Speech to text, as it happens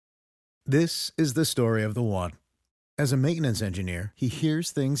This is the story of the one. As a maintenance engineer, he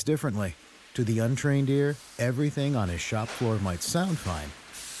hears things differently. To the untrained ear, everything on his shop floor might sound fine,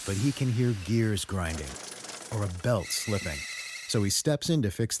 but he can hear gears grinding or a belt slipping. So he steps in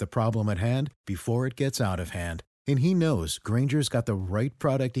to fix the problem at hand before it gets out of hand. And he knows Grainger's got the right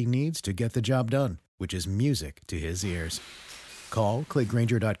product he needs to get the job done, which is music to his ears. Call, click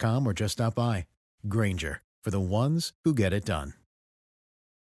Grainger.com, or just stop by. Grainger, for the ones who get it done.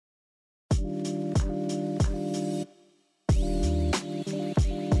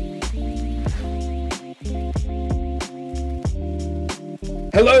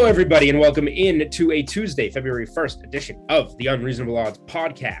 Hello, everybody, and welcome in to a Tuesday, February 1st edition of the Unreasonable Odds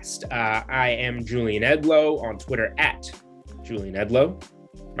podcast. I am Julian Edlow on Twitter at Julian Edlow.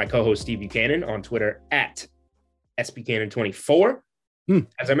 My co-host Steve Buchanan on Twitter at SBuchanan24.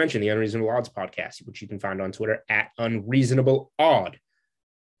 As I mentioned, the Unreasonable Odds podcast, which you can find on Twitter at Unreasonable Odd.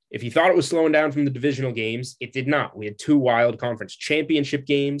 If you thought it was slowing down from the divisional games, it did not. We had two wild conference championship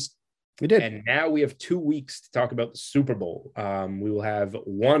games. We did. And now we have 2 weeks to talk about the Super Bowl. We will have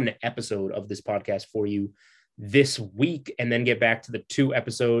one episode of this podcast for you this week and then get back to the 2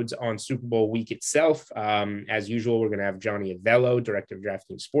 episodes on Super Bowl week itself. As usual, we're going to have Johnny Avello, director of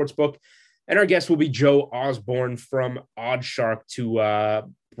DraftKings Sportsbook, and our guest will be Joe Osborne from OddsShark to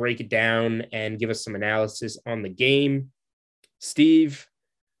break it down and give us some analysis on the game. Steve,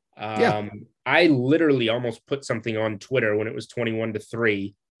 I literally almost put something on Twitter when it was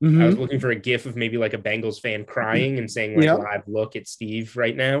 21-3. I was looking for a GIF of maybe like a Bengals fan crying and saying like live look at Steve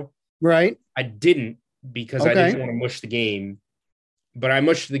right now. Right. I didn't because I didn't want to mush the game, but I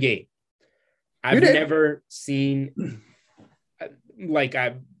mushed the game. I've never seen like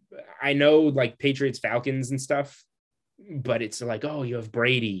I know like Patriots Falcons and stuff, but it's like, oh, you have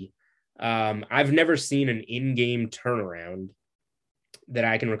Brady. I've never seen an in-game turnaround that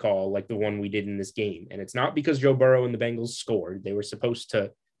I can recall like the one we did in this game. And it's not because Joe Burrow and the Bengals scored. They were supposed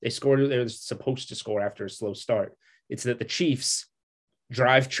to score after a slow start. It's that the Chiefs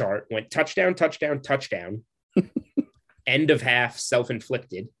drive chart went touchdown, touchdown, touchdown, end of half,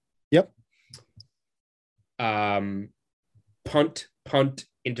 self-inflicted. Yep. Punt,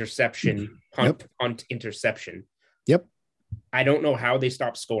 interception, punt, interception. Yep. I don't know how they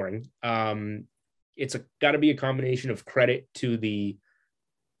stopped scoring. It's got to be a combination of credit to the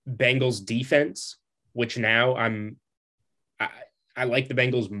Bengals defense, which now I like the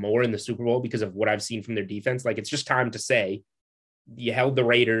Bengals more in the Super Bowl because of what I've seen from their defense. Like, it's just time to say you held the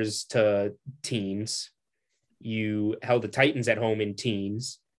Raiders to teens, you held the Titans at home in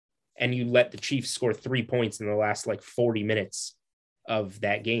teens, and you let the Chiefs score 3 points in the last like 40 minutes of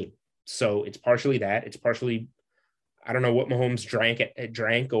that game. So it's partially that. It's partially, I don't know what Mahomes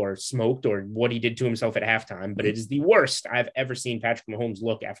drank or smoked or what he did to himself at halftime, but it is the worst I've ever seen Patrick Mahomes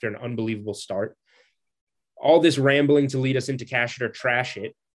look after an unbelievable start. All this rambling to lead us into cash it or trash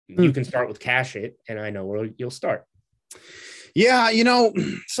it. You can start with cash it, and I know where you'll start. Yeah,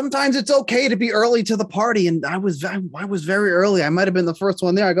 sometimes it's okay to be early to the party, and I was very early. I might have been the first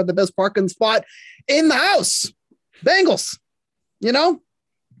one there. I got the best parking spot in the house. Bengals.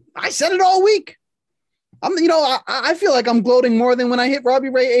 I said it all week. I feel like I'm gloating more than when I hit Robbie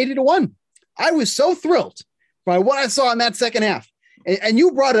Ray 80-1. I was so thrilled by what I saw in that second half, and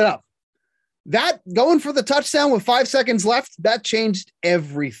you brought it up. That going for the touchdown with 5 seconds left, that changed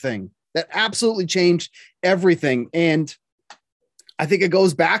everything. That absolutely changed everything. And I think it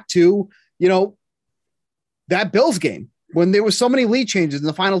goes back to, that Bills game when there were so many lead changes in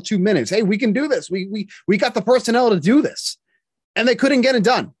the final 2 minutes. Hey, we can do this. We got the personnel to do this, and they couldn't get it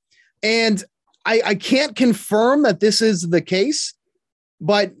done. And I can't confirm that this is the case,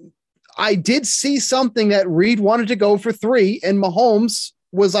 but I did see something that Reed wanted to go for 3 and Mahomes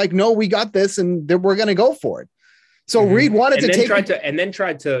was like, no, we got this, and we're going to go for it. So Reed wanted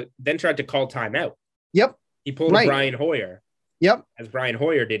tried to call timeout. Yep. He pulled a Brian Hoyer. Yep. As Brian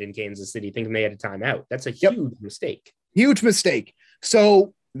Hoyer did in Kansas City, thinking they had a timeout. That's a huge mistake. Huge mistake.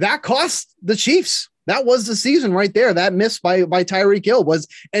 So that cost the Chiefs. That was the season right there. That miss by Tyreek Hill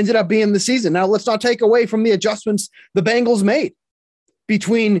ended up being the season. Now let's not take away from the adjustments the Bengals made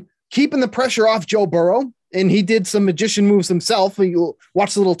between keeping the pressure off Joe Burrow. And he did some magician moves himself. You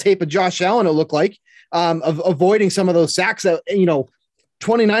watch the little tape of Josh Allen, it looked like, of avoiding some of those sacks that,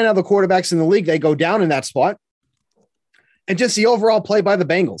 29 other quarterbacks in the league, they go down in that spot. And just the overall play by the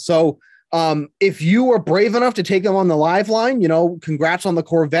Bengals. So if you were brave enough to take them on the live line, congrats on the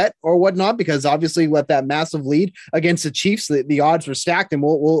Corvette or whatnot, because obviously with that massive lead against the Chiefs, the odds were stacked. And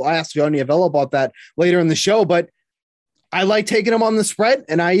we'll ask Johnny Avello about that later in the show. But I like taking them on the spread.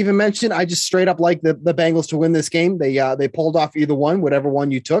 And I even mentioned, I just straight up like the Bengals to win this game. They pulled off either one, whatever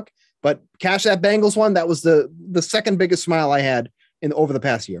one you took. But cash that Bengals one. That was the second biggest smile I had over the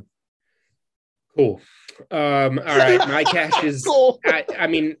past year. Cool. All right. My cash is Cool. I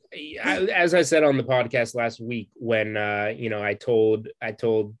mean, as I said on the podcast last week, when I told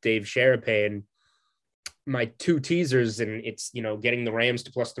Dave Sharapan my two teasers, and it's getting the Rams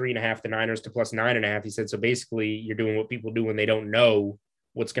to +3.5, the Niners to +9.5. He said, so basically you're doing what people do when they don't know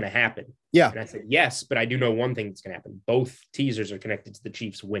what's going to happen. Yeah. And I said, yes, but I do know one thing that's going to happen. Both teasers are connected to the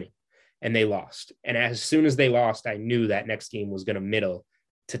Chiefs winning, and they lost. And as soon as they lost, I knew that next game was going to middle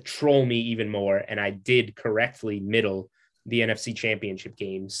to troll me even more. And I did correctly middle the NFC Championship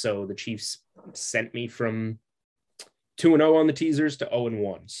game. So the Chiefs sent me from 2-0 on the teasers to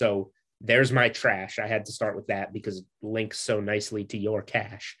 0-1. So there's my trash. I had to start with that because it links so nicely to your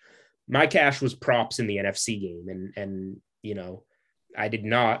cash. My cash was props in the NFC game. And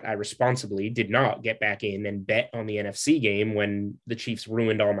I responsibly did not get back in and bet on the NFC game when the Chiefs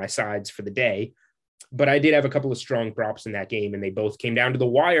ruined all my sides for the day. But I did have a couple of strong props in that game, and they both came down to the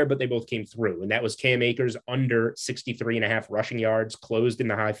wire, but they both came through. And that was Cam Akers under 63.5 rushing yards, closed in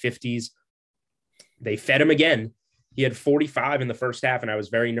the high 50s. They fed him again. He had 45 in the first half, and I was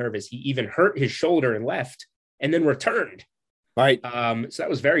very nervous. He even hurt his shoulder and left and then returned. Right. So that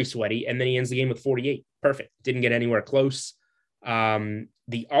was very sweaty. And then he ends the game with 48. Perfect. Didn't get anywhere close.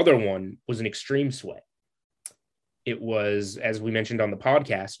 The other one was an extreme sweat. It was, as we mentioned on the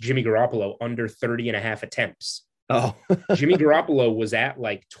podcast, Jimmy Garoppolo under 30.5 attempts. Oh, Jimmy Garoppolo was at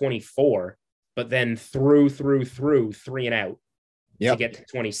like 24, but then threw 3 and out to get to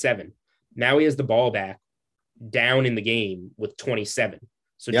 27. Now he has the ball back down in the game with 27.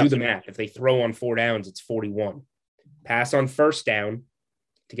 So do the math. If they throw on 4 downs, it's 41. Pass on first down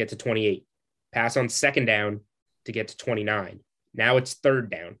to get to 28. Pass on second down to get to 29. Now it's third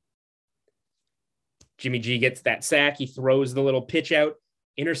down. Jimmy G gets that sack. He throws the little pitch out,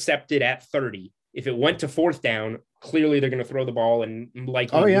 intercepted at 30. If it went to fourth down, clearly they're going to throw the ball and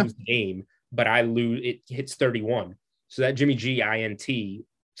likely lose the game, but it hits 31. So that Jimmy G INT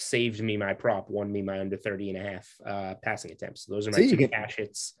saved me my prop, won me my under 30.5 passing attempts. So those are my two cash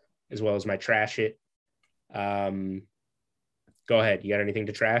hits as well as my trash hit. Go ahead. You got anything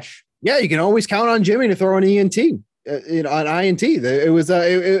to trash? Yeah, you can always count on Jimmy to throw an ENT, on INT. It was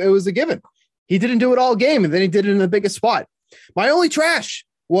a given. He didn't do it all game, and then he did it in the biggest spot. My only trash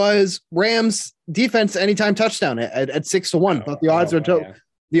was Rams defense anytime touchdown at 6-1. Thought the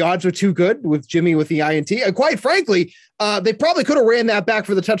odds were too good with Jimmy with the INT. And quite frankly, they probably could have ran that back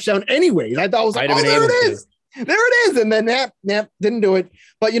for the touchdown anyways. I thought it was like, there it is. There it is. And then didn't do it.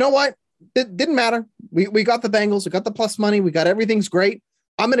 But you know what? It didn't matter. We got the Bengals. We got the plus money. We got everything's great.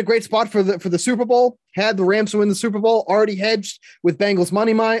 I'm in a great spot for the Super Bowl. Had the Rams to win the Super Bowl, already hedged with Bengals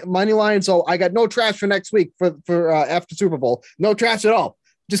money line. So I got no trash for next week for after Super Bowl. No trash at all.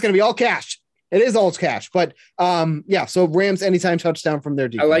 Just going to be all cash. It is all cash. But so Rams anytime touchdown from their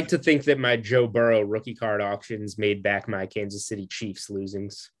defense. I like to think that my Joe Burrow rookie card auctions made back my Kansas City Chiefs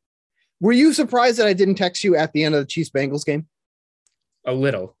losings. Were you surprised that I didn't text you at the end of the Chiefs Bengals game? A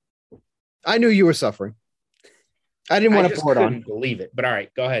little. I knew you were suffering. I didn't want to pour it on. I couldn't believe it. But all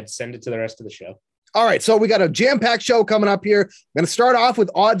right, go ahead. Send it to the rest of the show. All right, so we got a jam-packed show coming up here. I'm going to start off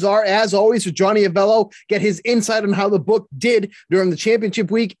with Odds Are, as always, with Johnny Avello, get his insight on how the book did during the championship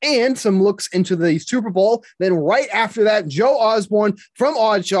week and some looks into the Super Bowl. Then right after that, Joe Osborne from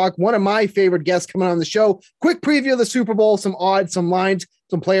OddsShark, one of my favorite guests coming on the show. Quick preview of the Super Bowl, some odds, some lines,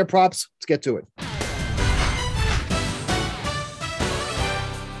 some player props. Let's get to it.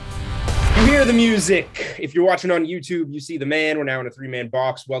 You hear the music. If you're watching on YouTube, you see the man. We're now in a 3-man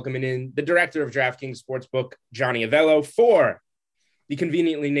box, welcoming in the director of DraftKings Sportsbook, Johnny Avello, for the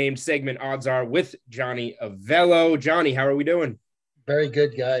conveniently named segment Odds Are with Johnny Avello. Johnny, how are we doing? Very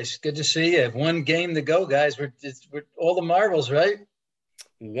good, guys. Good to see you. One game to go, guys. We're all the marbles, right?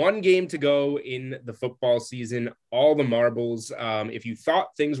 One game to go in the football season, all the marbles. If you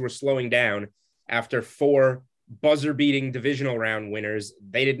thought things were slowing down after 4 buzzer-beating divisional round winners,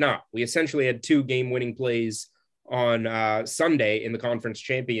 they did not. We essentially had 2 game-winning plays on Sunday in the conference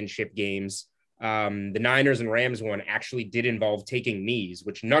championship games. The Niners and Rams one actually did involve taking knees,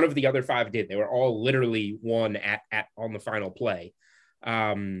 which none of the other 5 did. They were all literally won on the final play.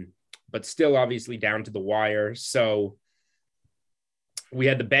 But still obviously down to the wire. So we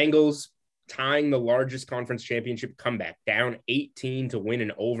had the Bengals tying the largest conference championship comeback, down 18 to win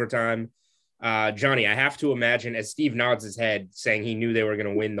in overtime. Johnny, I have to imagine, as Steve nods his head saying he knew they were going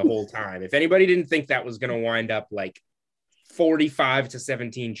to win the whole time, if anybody didn't think that was going to wind up like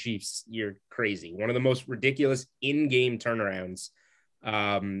 45-17 Chiefs, you're crazy. One of the most ridiculous in-game turnarounds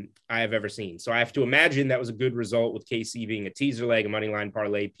I have ever seen. So I have to imagine that was a good result with KC being a teaser leg, a money line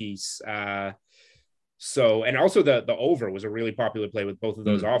parlay piece. So, and also the over was a really popular play with both of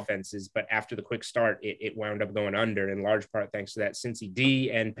those offenses, but after the quick start, it wound up going under in large part thanks to that Cincy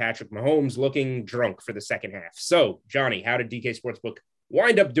D and Patrick Mahomes looking drunk for the second half. So, Johnny, how did DK Sportsbook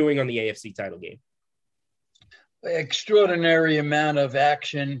wind up doing on the AFC title game? Extraordinary amount of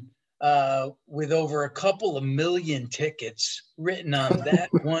action with over a couple of million tickets written on that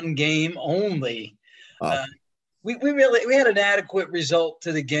one game only. We had an adequate result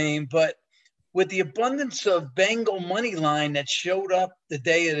to the game, but with the abundance of Bengal money line that showed up the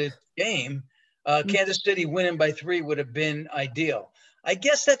day of the game, Kansas City winning by 3 would have been ideal. I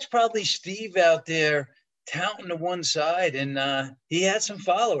guess that's probably Steve out there touting to one side, and he had some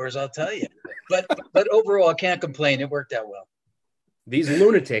followers, I'll tell you. But overall, I can't complain. It worked out well. These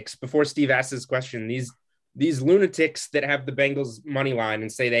lunatics, before Steve asks this question, these lunatics that have the Bengals money line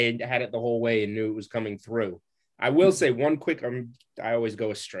and say they had it the whole way and knew it was coming through. I will say one quick, I always go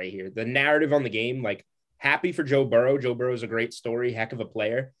astray here. The narrative on the game, like happy for Joe Burrow. Joe Burrow is a great story, heck of a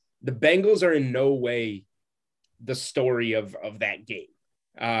player. The Bengals are in no way the story of that game.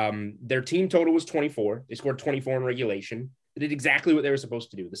 Their team total was 24. They scored 24 in regulation. They did exactly what they were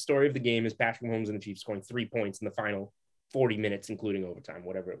supposed to do. The story of the game is Patrick Mahomes and the Chiefs scoring 3 points in the final 40 minutes, including overtime,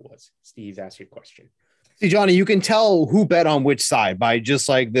 whatever it was. Steve, ask your question. See, Johnny, you can tell who bet on which side by just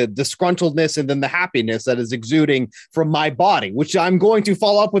like the disgruntledness and then the happiness that is exuding from my body, which I'm going to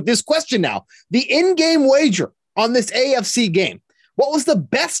follow up with this question now. The in-game wager on this AFC game, what was the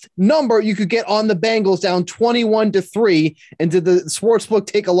best number you could get on the Bengals down 21-3? And did the sportsbook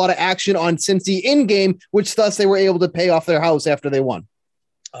take a lot of action on Cincy in-game, which thus they were able to pay off their house after they won?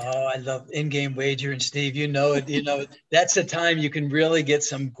 Oh, I love in-game wager. And Steve, you know, that's the time you can really get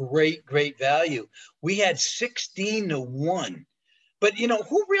some great value. We had 16-1, but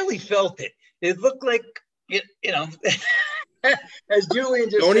who really felt it? It looked like it, as Julian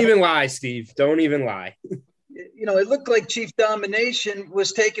just Don't even lie, Steve. Don't even lie. It looked like Chief domination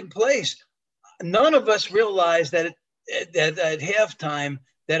was taking place. None of us realized that at halftime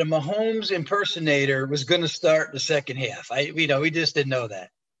that a Mahomes impersonator was going to start in the second half. We just didn't know that.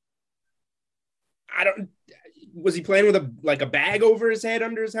 Was he playing with a bag over his head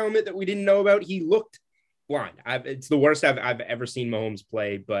under his helmet that we didn't know about? He looked blind. It's the worst I've ever seen Mahomes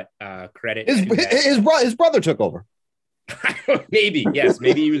play, but credit. His brother took over. Maybe, yes.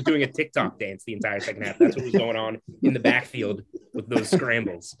 Maybe he was doing a TikTok dance the entire second half. That's what was going on in the backfield with those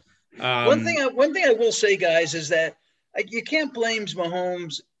scrambles. One thing I will say, guys, is that you can't blame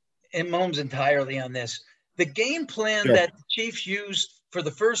Mahomes entirely on this. The game plan that the Chiefs used for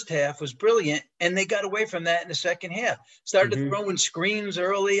the first half was brilliant, and they got away from that in the second half. Started throwing screens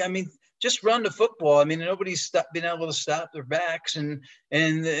early. I mean, just run the football. I mean, nobody's been able to stop their backs, and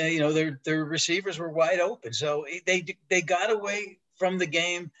their receivers were wide open. So they got away from the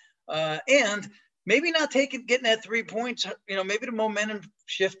game, and maybe not getting that 3 points. Maybe the momentum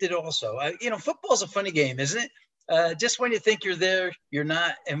shifted also. Football's a funny game, isn't it? Just when you think you're there, you're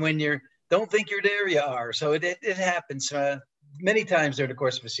not, and when you don't think you're there, you are. So it happens many times during the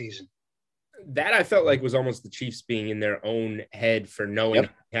course of a season. That I felt like was almost the Chiefs being in their own head for knowing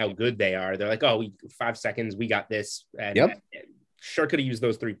how good they are. They're like, 5 seconds, we got this. And sure could have used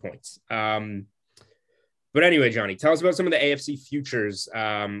those 3 points. But anyway, Johnny, tell us about some of the AFC futures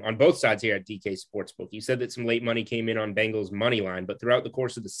on both sides here at DK Sportsbook. You said that some late money came in on Bengals money line, but throughout the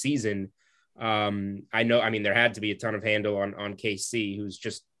course of the season, there had to be a ton of handle on KC, who's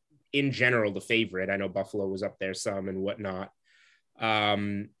just in general the favorite. I know Buffalo was up there some and whatnot.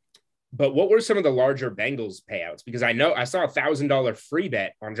 But what were some of the larger Bengals payouts? Because I saw $1,000 free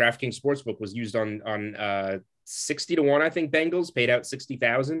bet on DraftKings Sportsbook was used on 60-1. I think Bengals paid out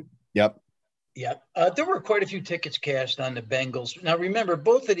 60,000. Yep. There were quite a few tickets cashed on the Bengals. Now, remember,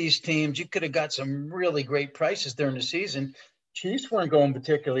 both of these teams, you could have got some really great prices during the season. Chiefs weren't going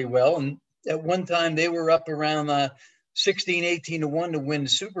particularly well. And at one time they were up around 18-1 to win the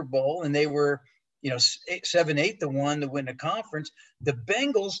Super Bowl. And they were, 7-8-1 to win the conference. The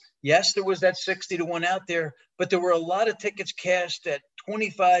Bengals, yes, there was that 60-1 out there, but there were a lot of tickets cashed at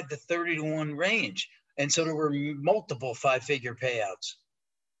 25 to 30-1 range. And so there were multiple 5-figure payouts.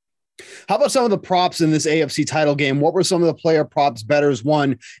 How about some of the props in this AFC title game? What were some of the player props bettors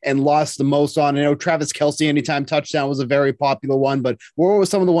won and lost the most on? I know Travis Kelce anytime touchdown was a very popular one, but what were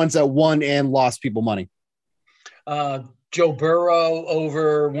some of the ones that won and lost people money? Joe Burrow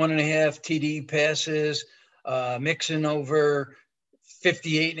over 1.5 TD passes, Mixon over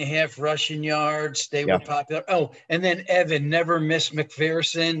 58.5 rushing yards. They were popular. Oh, and then Evan never missed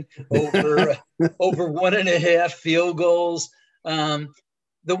McPherson over 1.5 field goals.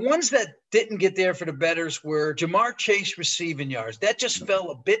 The ones that didn't get there for the bettors were Jamar Chase receiving yards. That just fell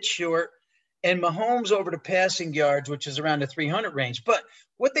a bit short. And Mahomes over the passing yards, which is around the 300 range. But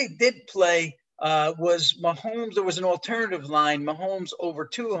what they did play was Mahomes. There was an alternative line, Mahomes over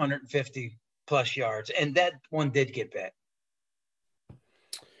 250 plus yards. And that one did get bet.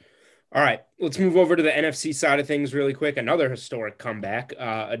 All right, let's move over to the NFC side of things really quick. Another historic comeback,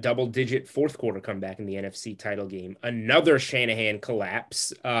 a double-digit fourth quarter comeback in the NFC title game. Another Shanahan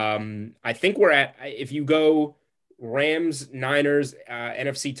collapse. I think we're at, if you go Rams, Niners,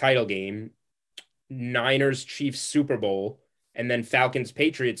 NFC title game, Niners, Chiefs Super Bowl, and then Falcons,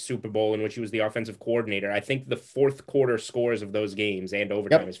 Patriots Super Bowl, in which he was the offensive coordinator. I think the fourth quarter scores of those games and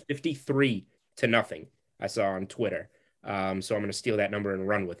overtime is 53-0, I saw on Twitter. So I'm going to steal that number and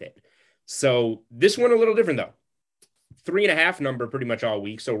run with it. So this one a little different, though. 3.5 number pretty much all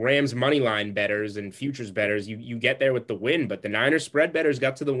week. So Rams money line bettors and futures bettors, you get there with the win, but the Niners spread bettors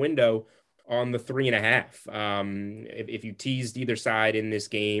got to the window on the 3.5. If you teased either side in this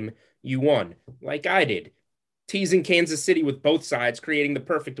game, you won, like I did. Teasing Kansas City with both sides, creating the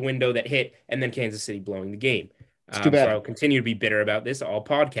perfect window that hit, and then Kansas City blowing the game. It's too bad. So I'll continue to be bitter about this all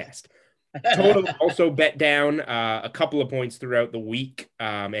podcast. Total also bet down a couple of points throughout the week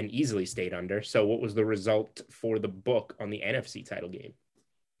and easily stayed under. So what was the result for the book on the NFC title game?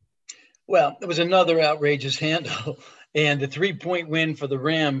 Well, it was another outrageous handle, and the 3-point win for the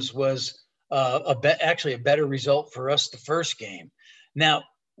Rams was actually a better result for us the first game. Now,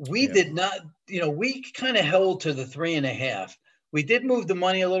 we did not, we kind of held to the 3.5. We did move the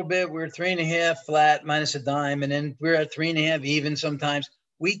money a little bit. We were 3.5 flat minus a dime, and then we were at 3.5 even sometimes.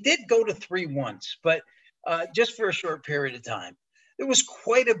 We did go to 3 once, but just for a short period of time. There was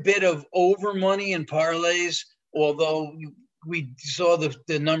quite a bit of over money in parlays, although we saw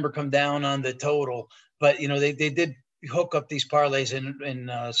the number come down on the total. But, they did hook up these parlays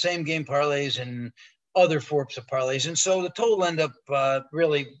in same game parlays and other forms of parlays. And so the total ended up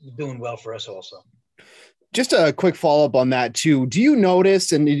really doing well for us also. Just a quick follow-up on that too. Do you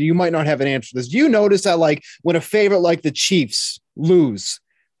notice, and you might not have an answer to this, do you notice that like when a favorite like the Chiefs lose,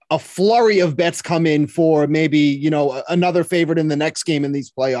 a flurry of bets come in for maybe, another favorite in the next game in these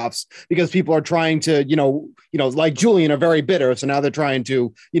playoffs because people are trying to, like Julian are very bitter. So now they're trying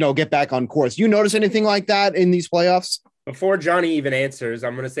to, get back on course. You notice anything like that in these playoffs? Before Johnny even answers,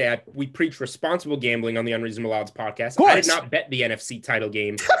 I'm going to say we preach responsible gambling on the Unreasonable Odds podcast. I did not bet the NFC title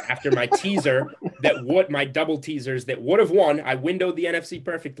game after my my double teasers that would have won. I windowed the NFC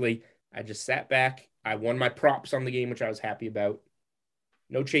perfectly. I just sat back. I won my props on the game, which I was happy about.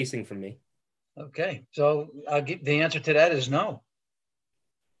 No chasing from me. Okay. So the answer to that is no.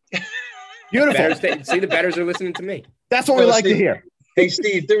 Beautiful. See, the bettors are listening to me. That's what we like to hear. Hey,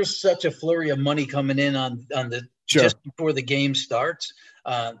 Steve, there's such a flurry of money coming in on the just before the game starts.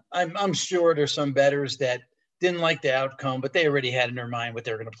 I'm sure there's some bettors that didn't like the outcome, but they already had in their mind what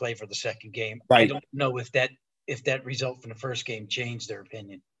they were going to play for the second game. Right. I don't know if that result from the first game changed their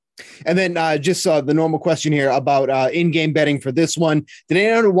opinion. And then just the normal question here about in-game betting for this one. Did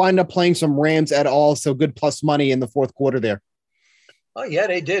anyone wind up playing some Rams at all? So good plus money in the fourth quarter there. Oh yeah,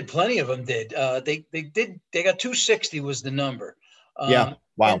 they did. Plenty of them did. They did. They got 260 was the number.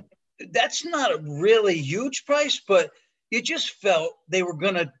 Wow. That's not a really huge price, but you just felt they were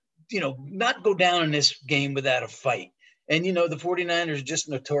going to, not go down in this game without a fight. And, the 49ers are just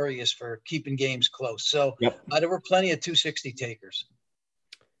notorious for keeping games close. So there were plenty of 260 takers.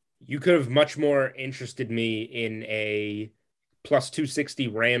 You could have much more interested me in a plus 260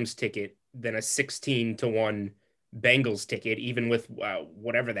 Rams ticket than a 16-1 Bengals ticket, even with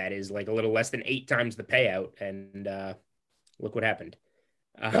whatever that is, like a little less than 8 times the payout. And look what happened.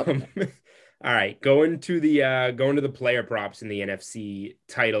 All right, going to the player props in the NFC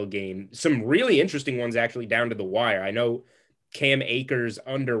title game. Some really interesting ones actually down to the wire. I know Cam Akers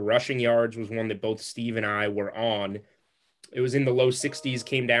under rushing yards was one that both Steve and I were on. It was in the low 60s,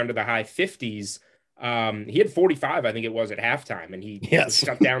 came down to the high 50s. He had 45, I think it was, at halftime, and he was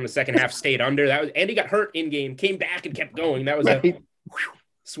shut down the second half, stayed under. And he got hurt in game, came back and kept going. That was a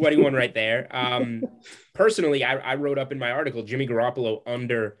sweaty one right there. Personally, I wrote up in my article, Jimmy Garoppolo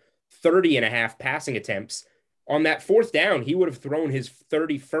under 30.5 passing attempts. On that fourth down, he would have thrown his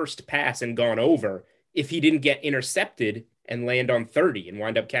 31st pass and gone over if he didn't get intercepted and land on 30 and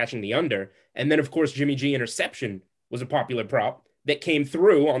wind up catching the under. And then, of course, Jimmy G interception was a popular prop that came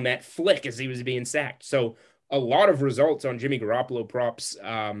through on that flick as he was being sacked. So a lot of results on Jimmy Garoppolo props,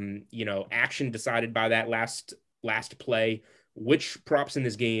 action decided by that last play. Which props in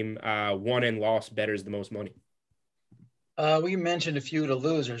this game won and lost bettors the most money? We mentioned a few of the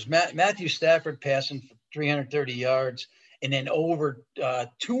losers. Matthew Stafford passing for 330 yards and then over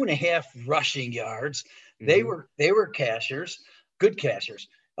 2.5 rushing yards. They were cashers, good cashers.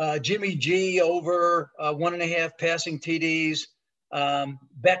 Jimmy G over 1.5 passing TDs.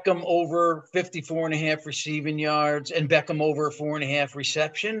 Beckham over 54.5 receiving yards, and Beckham over 4.5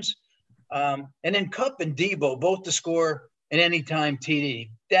 receptions. And then Kupp and Debo both to score an anytime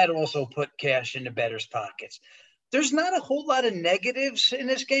TD. That also put cash into bettors' pockets. There's not a whole lot of negatives in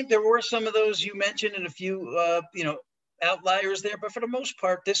this game. There were some of those you mentioned and a few, outliers there. But for the most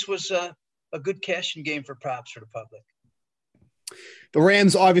part, this was a good cashing game for props for the public. The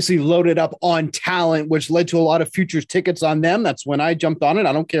Rams obviously loaded up on talent, which led to a lot of futures tickets on them. That's when I jumped on it.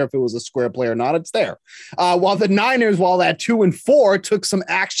 I don't care if it was a square play or not. It's there. While the Niners, while at 2-4, took some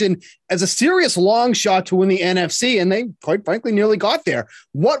action as a serious long shot to win the NFC, and they, quite frankly, nearly got there.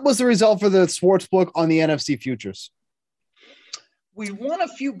 What was the result for the sportsbook on the NFC futures? We won a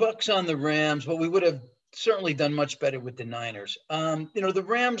few bucks on the Rams, but we would have certainly done much better with the Niners. The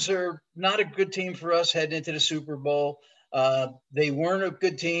Rams are not a good team for us heading into the Super Bowl. They weren't a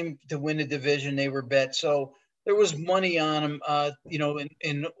good team to win the division. They were bet. So there was money on them,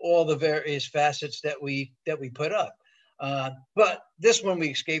 in all the various facets that we put up. But this one we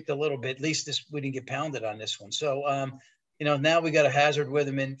escaped a little bit. At least we didn't get pounded on this one. So, now we got a hazard with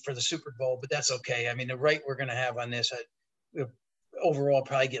them in for the Super Bowl, but that's okay. I mean, the rate we're going to have on this, overall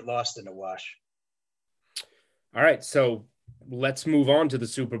probably get lost in the wash. All right. So let's move on to the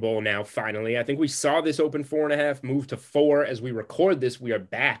Super Bowl now, finally. I think we saw this open 4.5, move to 4. As we record this, we are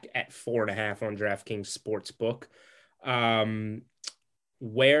back at 4.5 on DraftKings Sportsbook.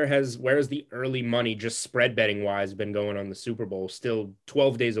 Where has the early money, just spread betting wise, been going on the Super Bowl? Still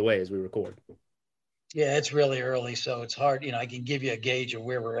 12 days away as we record. Yeah, it's really early, so it's hard. I can give you a gauge of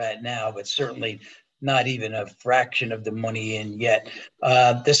where we're at now, but certainly not even a fraction of the money in yet.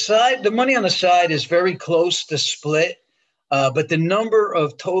 The money on the side is very close to split. But the number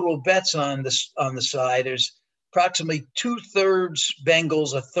of total bets on the side is approximately 2/3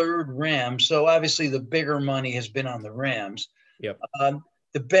 Bengals, 1/3 Rams. So obviously the bigger money has been on the Rams. Yep.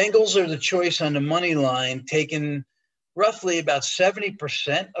 The Bengals are the choice on the money line, taking roughly about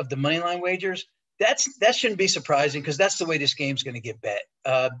 70% of the money line wagers. That shouldn't be surprising because that's the way this game's going to get bet.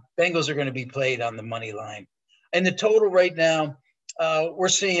 Bengals are going to be played on the money line. And the total right now, we're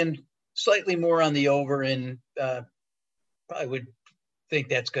seeing slightly more on the over, and I would think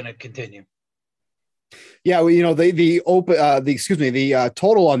that's going to continue. Yeah, well, the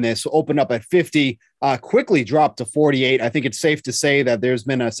total on this opened up at 50, quickly dropped to 48. I think it's safe to say that there's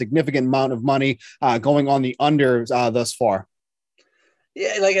been a significant amount of money going on the under thus far.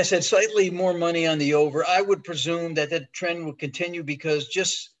 Yeah, like I said, slightly more money on the over. I would presume that trend will continue because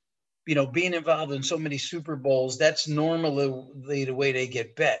just, being involved in so many Super Bowls, that's normally the way they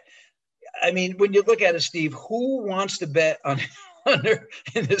get bet. I mean, when you look at it, Steve, who wants to bet on under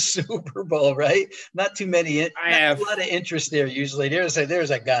in the Super Bowl, right? Not too many. A lot of interest there usually. There's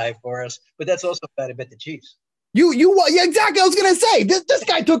a guy for us, but that's also bad to bet the Chiefs. Yeah, exactly. I was gonna say this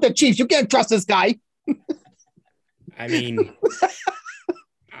guy took the Chiefs. You can't trust this guy. I mean,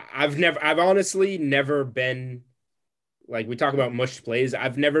 I've honestly never been, like, we talk about mush plays.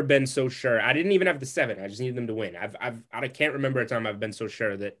 I've never been so sure. I didn't even have the 7. I just needed them to win. I can't remember a time I've been so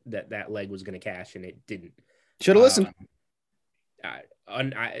sure that leg was going to cash, and it didn't. Should have listened.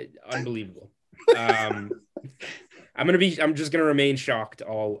 Unbelievable. I'm just going to remain shocked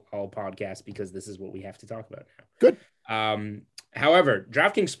all podcast because this is what we have to talk about now. Good. However,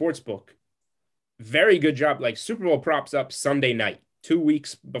 DraftKings Sportsbook, very good job. Like, Super Bowl props up Sunday night, 2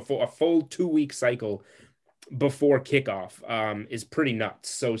 weeks before, a full 2-week cycle before kickoff, is pretty nuts.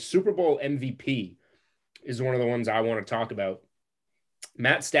 So Super Bowl MVP is one of the ones I want to talk about.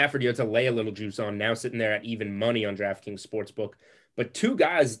 Matt Stafford, you have to lay a little juice on, now sitting there at even money on DraftKings Sportsbook. But two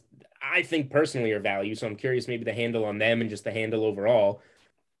guys I think personally are value, so I'm curious maybe the handle on them and just the handle overall.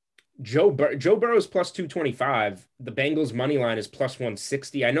 Joe Burrow's plus 225. The Bengals money line is plus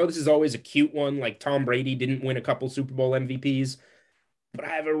 160. I know this is always a cute one, like Tom Brady didn't win a couple Super Bowl MVPs, but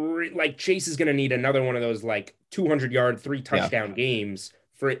I have Chase is going to need another one of those like 200-yard, 3-touchdown games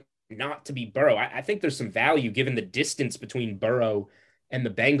for it not to be Burrow. I think there's some value given the distance between Burrow and the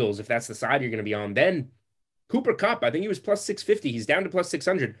Bengals. If that's the side you're going to be on, then Cooper Kupp, I think he was plus 650. He's down to plus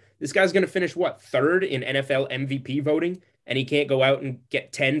 600. This guy's going to finish third in NFL MVP voting, and he can't go out and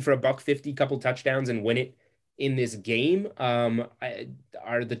get 10 for $150, couple touchdowns and win it in this game.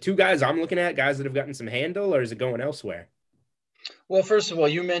 Are the two guys I'm looking at guys that have gotten some handle, or is it going elsewhere? Well, first of all,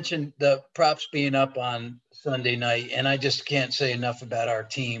 you mentioned the props being up on Sunday night, and I just can't say enough about our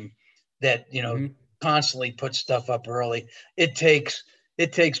team that, constantly puts stuff up early. It takes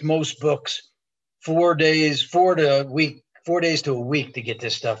most books 4 to a week 4 days to a week to get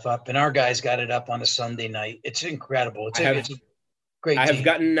this stuff up, and our guys got it up on a Sunday night. It's incredible. It's a great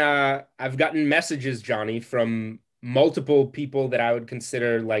team. I've gotten messages, Johnny, from multiple people that I would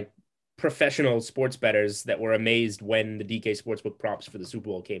consider like professional sports bettors that were amazed when the DK Sportsbook props for the Super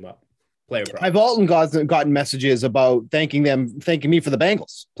Bowl came up. Player props. I've often gotten messages about thanking me for the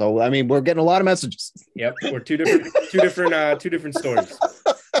Bengals. So I mean, we're getting a lot of messages. Yep, we're two different stories.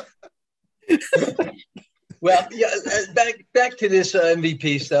 Well, yeah. Back to this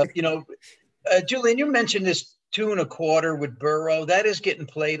MVP stuff. Julian, you mentioned this 2.25 with Burrow. That is getting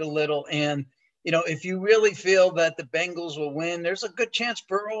played a little, and if you really feel that the Bengals will win, there's a good chance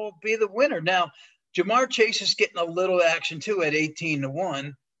Burrow will be the winner. Now, Jamar Chase is getting a little action too at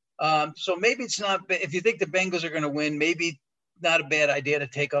 18-1. So maybe it's not. If you think the Bengals are going to win, maybe not a bad idea to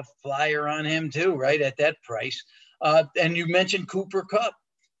take a flyer on him too, right at that price. And you mentioned Cooper Kupp.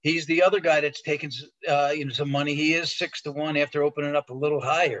 He's the other guy that's taken some money. He is 6-1 after opening up a little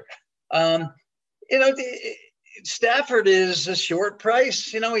higher. Stafford is a short price.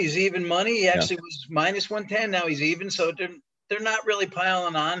 He's even money. He actually was -110. Now he's even. So they're not really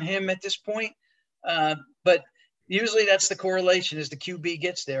piling on him at this point. But usually that's the correlation as the QB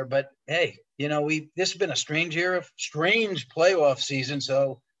gets there. But hey, this has been a strange playoff season.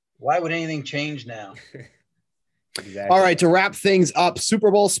 So why would anything change now? Exactly. All right, to wrap things up,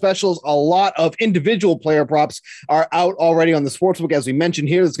 Super Bowl specials, a lot of individual player props are out already on the Sportsbook. As we mentioned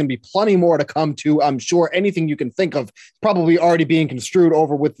here, there's going to be plenty more to come to. I'm sure anything you can think of probably already being construed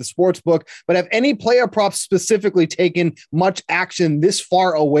over with the Sportsbook. But have any player props specifically taken much action this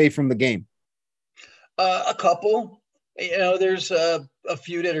far away from the game? A couple. There's a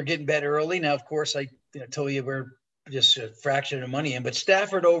few that are getting bet early. Now, of course, I told you we're just a fraction of money in, but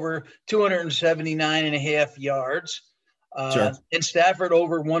Stafford over 279.5 yards, Sure. And Stafford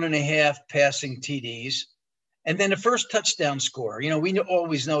over 1.5 passing TDs, and then the first touchdown score. We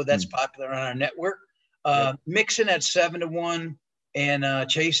always know that's popular on our network. Mixon at 7-1 and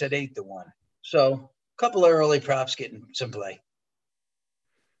Chase at 8-1. So a couple of early props getting some play.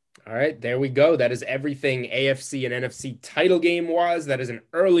 All right, there we go. That is everything AFC and NFC title game was. That is an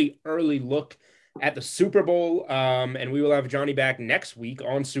early look at the Super Bowl. And we will have Johnny back next week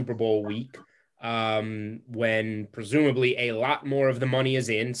on Super Bowl week, when presumably a lot more of the money is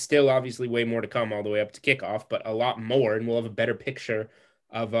in. Still, obviously, way more to come all the way up to kickoff, but a lot more. And we'll have a better picture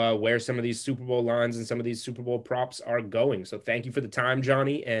of where some of these Super Bowl lines and some of these Super Bowl props are going. So thank you for the time,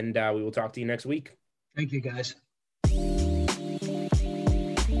 Johnny, and we will talk to you next week. Thank you, guys.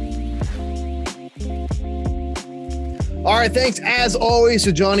 All right, thanks as always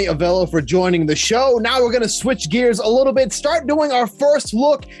to Johnny Avello for joining the show. Now we're going to switch gears a little bit, start doing our first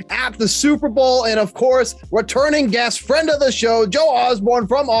look at the Super Bowl. And of course, returning guest, friend of the show, Joe Osborne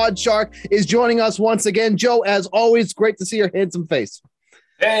from OddsShark is joining us once again. Joe, as always, great to see your handsome face.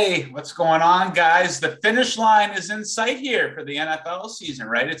 Hey, what's going on, guys? The finish line is in sight here for the NFL season,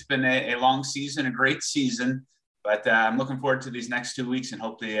 right? It's been a long season, a great season, but I'm looking forward to these next 2 weeks and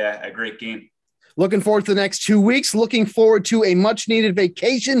hopefully a great game. Looking forward to the next 2 weeks. Looking forward to a much-needed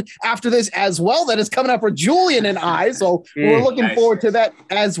vacation after this as well. That is coming up for Julian and I. So we're looking forward to that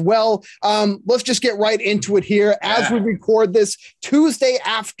as well. Let's just get right into it here. As we record this Tuesday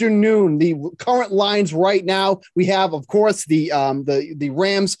afternoon, the current lines right now, we have, of course, the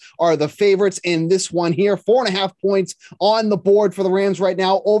Rams are the favorites in this one here. 4.5 points on the board for the Rams right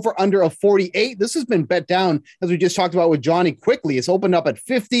now, over under a 48. This has been bet down, as we just talked about with Johnny quickly. It's opened up at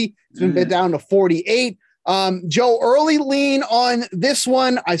 50. It's been bet down to 48. Joe, early lean on this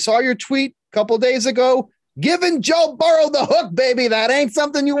one. I saw your tweet a couple of days ago. Giving Joe Burrow the hook, baby. That ain't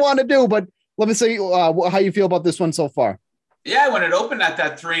something you want to do, but let me see how you feel about this one so far. Yeah, when it opened at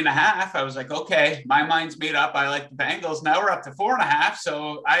that 3.5, I was like, okay, my mind's made up. I like the Bengals. Now we're up to 4.5.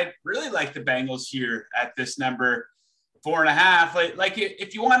 So I really like the Bengals here at this number. 4.5. Like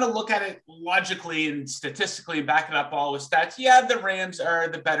if you want to look at it logically and statistically and back it up all with stats, yeah, the Rams are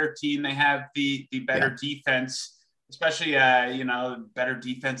the better team. They have the better defense, especially better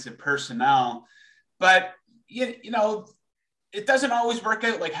defensive personnel. But it doesn't always work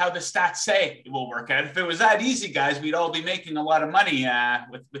out like how the stats say it will work out. If it was that easy, guys, we'd all be making a lot of money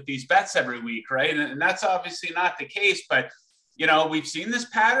with these bets every week, right? And that's obviously not the case, but we've seen this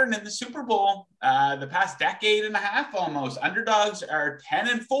pattern in the Super Bowl the past decade and a half almost. Underdogs are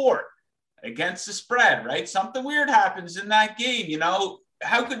 10-4 against the spread, right? Something weird happens in that game.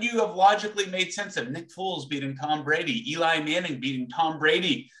 How could you have logically made sense of Nick Foles beating Tom Brady, Eli Manning beating Tom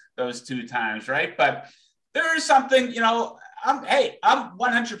Brady those 2 times, right? But there is something, I'm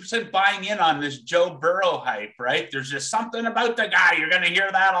 100% buying in on this Joe Burrow hype, right? There's just something about the guy. You're going to hear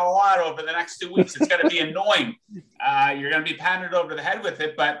that a lot over the next 2 weeks. It's going to be annoying. You're going to be pounded over the head with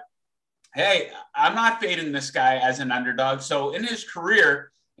it. But, hey, I'm not fading this guy as an underdog. So in his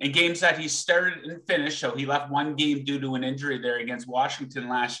career, in games that he started and finished, so he left one game due to an injury there against Washington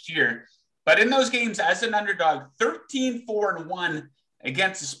last year. But in those games as an underdog, 13-4-1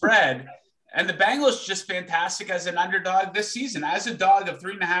 against the spread. And the Bengals just fantastic as an underdog this season. As a dog of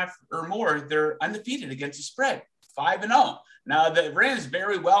 3.5 or more, they're undefeated against the spread, 5-0. Now, the Rams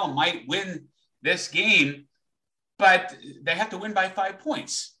very well might win this game, but they have to win by 5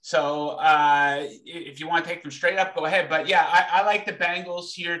 points. So if you want to take them straight up, go ahead. But, yeah, I like the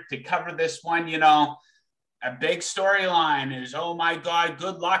Bengals here to cover this one. You know, a big storyline is, oh, my God,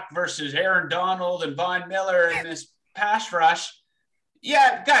 good luck versus Aaron Donald and Von Miller in this pass rush.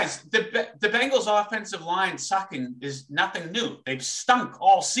 Yeah, guys, the Bengals offensive line sucking is nothing new. They've stunk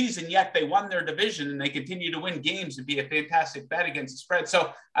all season, yet they won their division and they continue to win games and be a fantastic bet against the spread.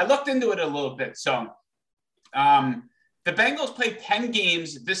 So I looked into it a little bit. So the Bengals played 10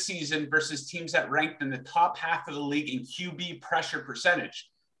 games this season versus teams that ranked in the top half of the league in QB pressure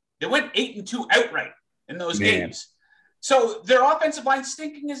percentage. They went 8-2 outright in those games. So their offensive line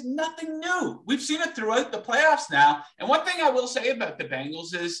stinking is nothing new. We've seen it throughout the playoffs now. And one thing I will say about the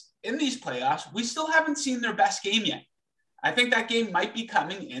Bengals is in these playoffs, we still haven't seen their best game yet. I think that game might be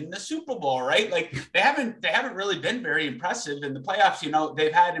coming in the Super Bowl, right? Like they haven't really been very impressive in the playoffs. You know,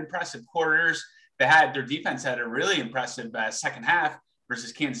 they've had impressive quarters. Their defense had a really impressive second half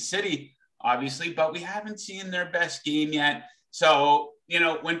versus Kansas City, obviously, but we haven't seen their best game yet. So, you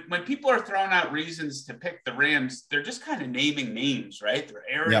know, when people are throwing out reasons to pick the Rams, they're just kind of naming names, right? They're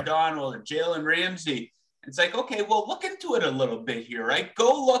Aaron Donald and Jalen Ramsey. It's like, okay, well, look into it a little bit here, right?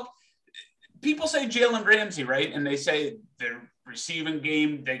 Go look. People say Jalen Ramsey, right? And they say their receiving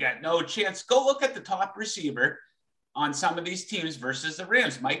game, they got no chance. Go look at the top receiver on some of these teams versus the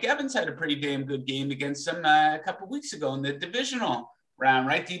Rams. Mike Evans had a pretty damn good game against them a couple of weeks ago in the divisional round,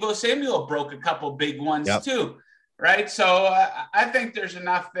 right? Deebo Samuel broke a couple big ones too. Right. So I think there's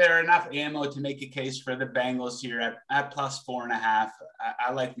enough ammo to make a case for the Bengals here at plus 4.5.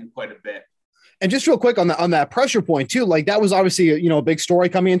 I like them quite a bit. And just real quick on that pressure point too, like that was obviously, a big story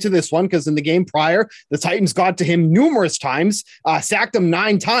coming into this one, because in the game prior, the Titans got to him numerous times, sacked him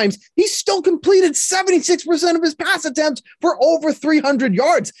 9 times. He still completed 76% of his pass attempts for over 300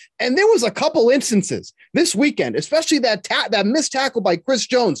 yards. And there was a couple instances this weekend, especially that missed tackle by Chris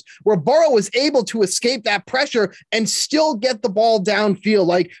Jones, where Burrow was able to escape that pressure and still get the ball downfield.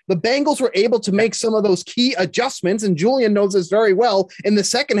 Like the Bengals were able to make some of those key adjustments, and Julian knows this very well, in the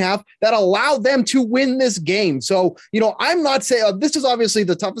second half that allowed them to win this game. So, I'm not saying this is obviously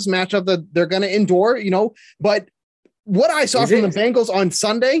the toughest matchup that they're going to endure, but what I saw from the Bengals on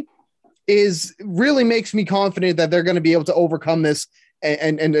Sunday is really makes me confident that they're going to be able to overcome this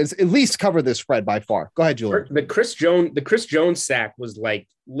and at least cover this spread by far. Go ahead, Julian. The Chris Jones sack was like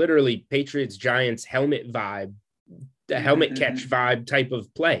literally Patriots Giants helmet vibe, the helmet catch vibe type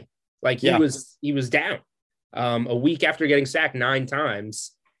of play. Like he was down a week after getting sacked 9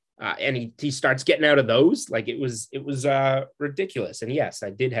 times. And he starts getting out of those. Like it was ridiculous. And yes,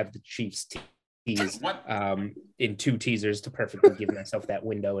 I did have the Chiefs teased in 2 teasers to perfectly give myself that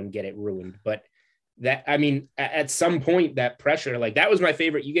window and get it ruined. But at some point, that pressure, like that was my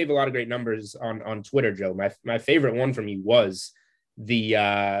favorite. You gave a lot of great numbers on Twitter, Joe. My favorite one from you was the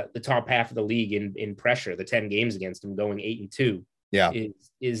top half of the league in pressure, the 10 games against him going 8-2. Yeah,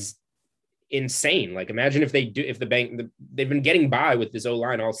 is insane. Like imagine if they've been getting by with this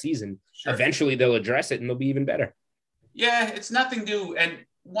O-line all season. Sure. Eventually they'll address it and they'll be even better. Yeah, it's nothing new. And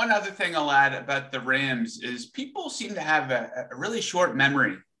one other thing I'll add about the Rams is people seem to have a really short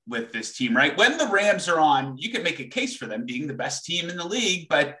memory with this team, right? When the Rams are on, you can make a case for them being the best team in the league,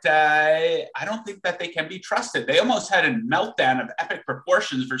 but I don't think that they can be trusted. They almost had a meltdown of epic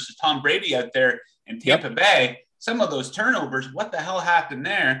proportions versus Tom Brady out there in Tampa Bay. Some of those turnovers, what the hell happened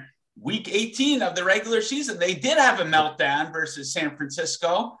there? Week 18 of the regular season, they did have a meltdown versus San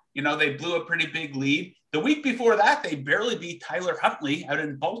Francisco. They blew a pretty big lead. The week before that, they barely beat Tyler Huntley out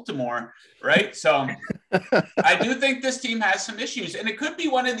in Baltimore, right? So I do think this team has some issues, and it could be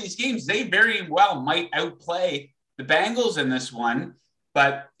one of these games. They very well might outplay the Bengals in this one.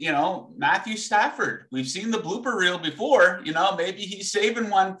 But, Matthew Stafford, we've seen the blooper reel before. Maybe he's saving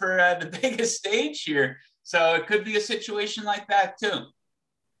one for the biggest stage here. So it could be a situation like that too.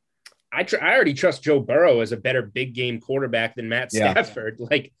 I already trust Joe Burrow as a better big game quarterback than Matt Stafford.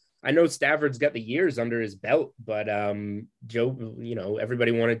 Like I know Stafford's got the years under his belt, but Joe,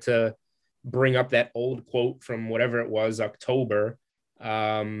 everybody wanted to bring up that old quote from whatever it was, October,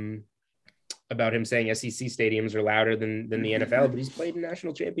 about him saying SEC stadiums are louder than the NFL, but he's played in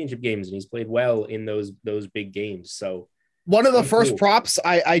national championship games and he's played well in those big games. So one of the first props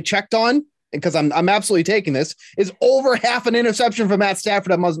I checked on, because I'm absolutely taking this, is over half an interception for Matt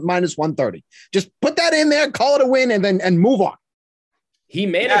Stafford at minus 130. Just put that in there, call it a win, and move on. He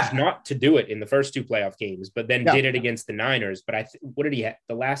managed not to do it in the first 2 playoff games, but then did it against the Niners. But what did he have?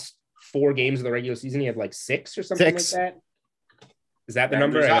 The last 4 games of the regular season, he had like 6 or something like that. Is that the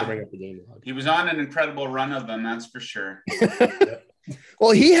number? I got to bring up the game log. He was on an incredible run of them, that's for sure.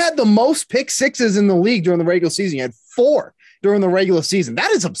 Well, he had the most pick sixes in the league during the regular season. He had 4 during the regular season.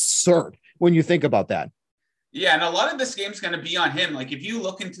 That is absurd when you think about that. Yeah, and a lot of this game's going to be on him. Like, if you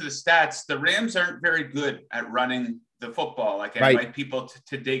look into the stats, the Rams aren't very good at running the football. Like, I invite people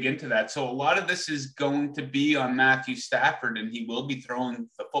to dig into that. So a lot of this is going to be on Matthew Stafford, and he will be throwing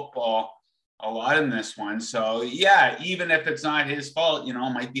the football a lot in this one. So yeah, even if it's not his fault, it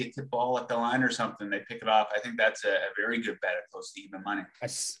might be a tip ball at the line or something. They pick it off. I think that's a very good bet at close to even money.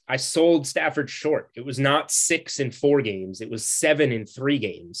 I sold Stafford short. It was not 6 in 4 games. It was 7 in 3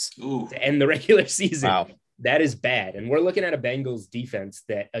 games to end the regular season. Wow. That is bad. And we're looking at a Bengals defense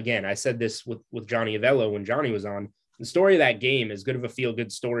that, again, I said this with Johnny Avello when Johnny was on. The story of that game, as good of a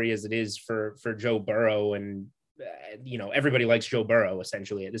feel-good story as it is for Joe Burrow, and everybody likes Joe Burrow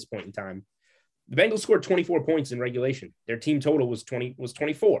essentially at this point in time. The Bengals scored 24 points in regulation. Their team total was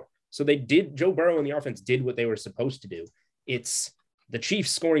 24. So Joe Burrow and the offense did what they were supposed to do. It's the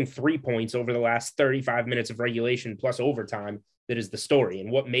Chiefs scoring 3 points over the last 35 minutes of regulation plus overtime that is the story.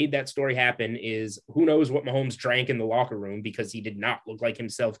 And what made that story happen is who knows what Mahomes drank in the locker room, because he did not look like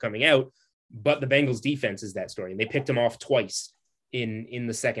himself coming out, but the Bengals defense is that story. And they picked him off twice in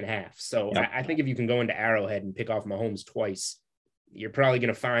the second half. So I think if you can go into Arrowhead and pick off Mahomes twice, you're probably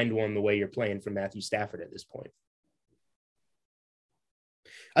going to find one the way you're playing for Matthew Stafford at this point.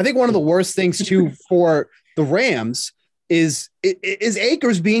 I think one of the worst things too for the Rams is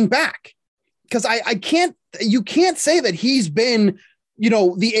Akers being back, because you can't say that he's been,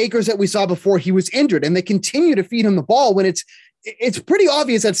 the Akers that we saw before he was injured, and they continue to feed him the ball when it's pretty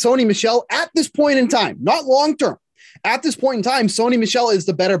obvious that Sony Michel at this point in time, not long-term, at this point in time, Sony Michel is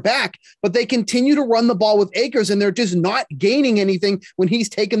the better back, but they continue to run the ball with Akers, and they're just not gaining anything when he's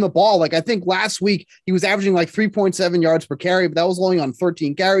taken the ball. Like, I think last week he was averaging like 3.7 yards per carry, but that was only on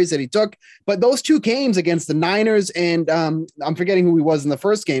 13 carries that he took. But those 2 games against the Niners and I'm forgetting who he was in the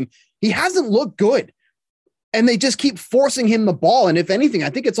first game, he hasn't looked good. And they just keep forcing him the ball. And if anything, I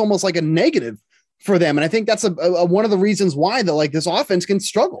think it's almost like a negative for them. And I think that's one of the reasons why this offense can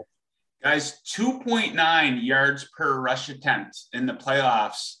struggle. Guys, 2.9 yards per rush attempt in the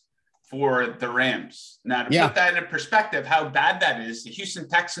playoffs for the Rams. Now, to put that in perspective, how bad that is, the Houston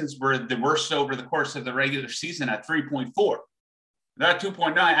Texans were the worst over the course of the regular season at 3.4. They're at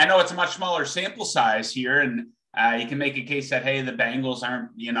 2.9. I know it's a much smaller sample size here, and you can make a case that, hey, the Bengals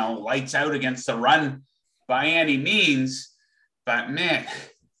aren't, lights out against the run by any means, but man,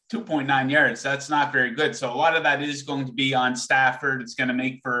 2.9 yards, that's not very good. So a lot of that is going to be on Stafford. It's going to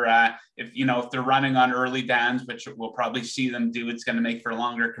make for, if they're running on early downs, which we'll probably see them do, it's going to make for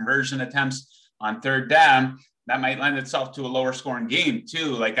longer conversion attempts on third down. That might lend itself to a lower scoring game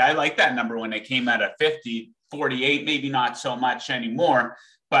too. Like, I like that number when they came out at 50, 48, maybe not so much anymore,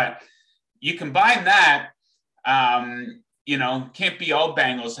 but you combine that, can't be all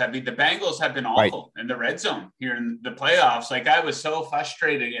Bengals heavy. The Bengals have been awful in the red zone here in the playoffs. Like, I was so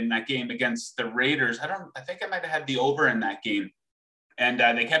frustrated in that game against the Raiders. I think I might have had the over in that game. And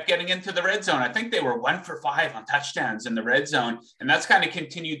they kept getting into the red zone. I think they were 1 for 5 on touchdowns in the red zone. And that's kind of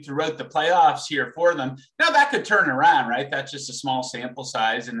continued throughout the playoffs here for them. Now that could turn around, right? That's just a small sample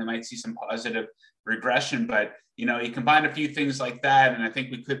size, and they might see some positive regression. But, you combine a few things like that, and I think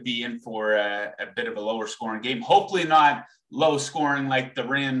we could be in for a bit of a lower scoring game. Hopefully not low scoring like the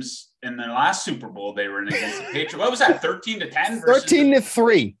Rams in their last Super Bowl they were in against the Patriots. What was that, 13-10?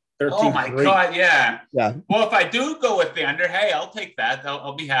 13-3. Oh my God, yeah. Well, if I do go with the under, hey, I'll take that.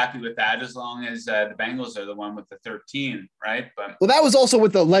 I'll be happy with that as long as the Bengals are the one with the 13, right? But that was also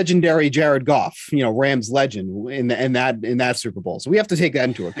with the legendary Jared Goff, Rams legend in that Super Bowl. So we have to take that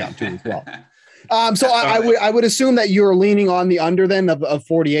into account too as well. So I would assume that you're leaning on the under then of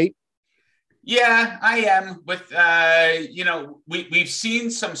 48. Yeah, I am. With we've seen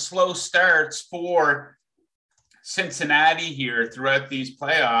some slow starts for Cincinnati here throughout these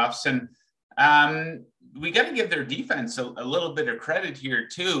playoffs, and we got to give their defense a little bit of credit here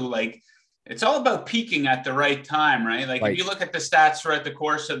too. Like, it's all about peaking at the right time, right? Like, if you look at the stats throughout the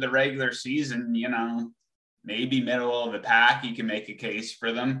course of the regular season, maybe middle of the pack, you can make a case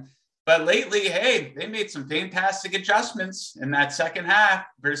for them. But lately, hey, they made some fantastic adjustments in that second half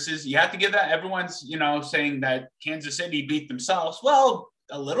versus you have to give that everyone's, saying that Kansas City beat themselves. Well,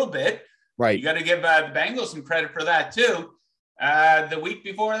 a little bit. Right. You got to give the Bengals some credit for that too. The week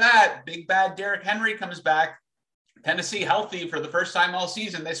before that, big bad Derrick Henry comes back. Tennessee healthy for the first time all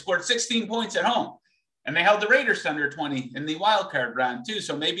season. They scored 16 points at home. And they held the Raiders to under 20 in the wild card round too.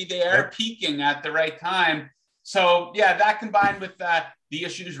 So maybe they are peaking at the right time. So yeah, that combined with the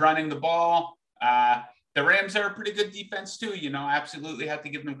issues running the ball. The Rams are a pretty good defense too. Absolutely have to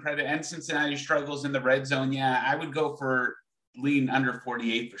give them credit. And Cincinnati struggles in the red zone. Yeah, I would go for lean under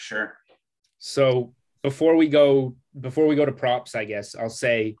 48 for sure. So before we go to props, I guess I'll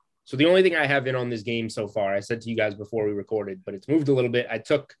say, so the only thing I have in on this game so far, I said to you guys before we recorded, but it's moved a little bit.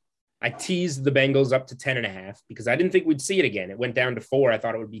 I teased the Bengals up to 10.5 because I didn't think we'd see it again. It went down to 4. I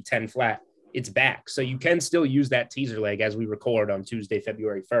thought it would be 10 flat. It's back. So you can still use that teaser leg as we record on Tuesday,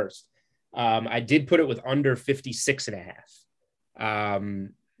 February 1st. I did put it with under 56.5.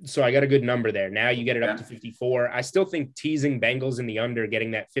 So I got a good number there. Now you get it up to 54. I still think teasing Bengals in the under,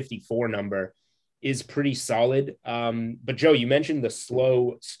 getting that 54 number is pretty solid. But Joe, you mentioned the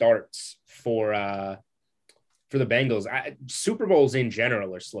slow starts for the Bengals. Super Bowls in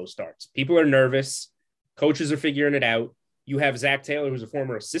general are slow starts. People are nervous. Coaches are figuring it out. You have Zach Taylor, who's a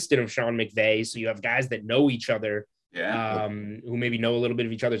former assistant of Sean McVay. So you have guys that know each other, who maybe know a little bit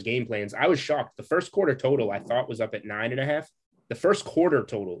of each other's game plans. I was shocked. The first quarter total I thought was up at 9.5. The first quarter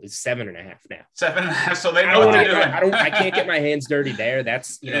total is 7.5 now. 7.5. So they know what they're doing. I can't get my hands dirty there.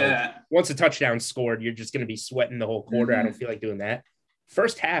 That's, once a touchdown's scored, you're just going to be sweating the whole quarter. I don't feel like doing that.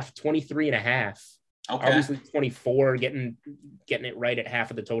 First half, 23.5. Okay. Obviously 24, getting it right at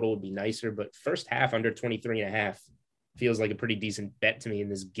half of the total would be nicer, but first half under 23.5 feels like a pretty decent bet to me in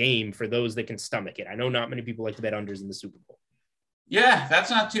this game for those that can stomach it. I know not many people like to bet unders in the Super Bowl. Yeah, that's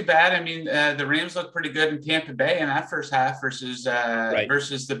not too bad. I mean, the Rams look pretty good in Tampa Bay in that first half versus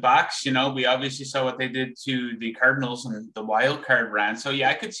the Bucs. We obviously saw what they did to the Cardinals in the wild card round. So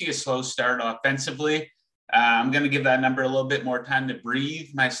yeah, I could see a slow start offensively. I'm going to give that number a little bit more time to breathe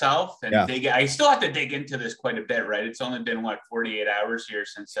myself and dig. I still have to dig into this quite a bit, right? It's only been 48 hours here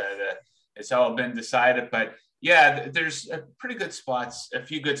since it's all been decided, but yeah, there's a few good spots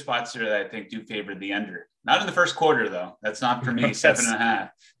there that I think do favor the under. Not in the first quarter though. That's not for me. 7.5.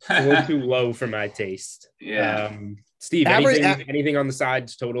 A little too low for my taste. Yeah. Steve, anything on the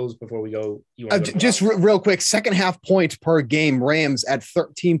sides totals before we go? Just real quick, second half points per game. Rams at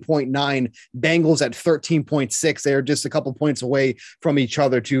 13.9, Bengals at 13.6. They are just a couple points away from each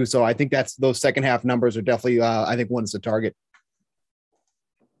other too. So I think those second half numbers are definitely, I think one's the target.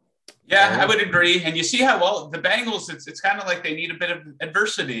 Yeah, I would agree. And you see how well the Bengals, it's kind of like they need a bit of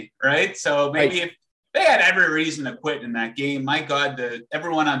adversity, right? So maybe if they had every reason to quit in that game, my God,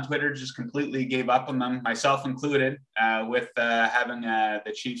 everyone on Twitter just completely gave up on them, myself included, with having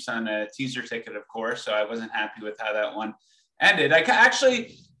the Chiefs on a teaser ticket, of course. So I wasn't happy with how that one ended.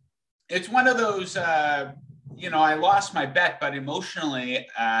 It's one of those, I lost my bet, but emotionally,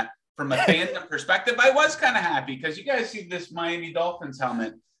 from a fandom perspective, I was kind of happy because you guys see this Miami Dolphins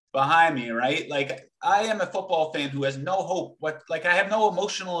helmet behind me, right? Like I am a football fan who has no hope. I have no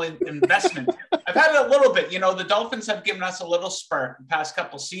emotional investment. I've had it a little bit, the Dolphins have given us a little spark the past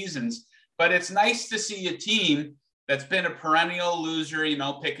couple seasons, but it's nice to see a team that's been a perennial loser,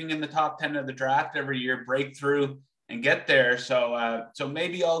 picking in the top 10 of the draft every year, break through and get there. So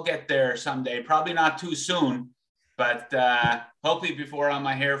maybe I'll get there someday, probably not too soon, but hopefully before all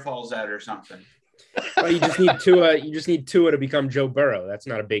my hair falls out or something. Well, you just need Tua. You just need Tua to become Joe Burrow. That's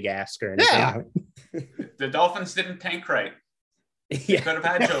not a big ask or anything. Yeah. The Dolphins didn't tank right. They could have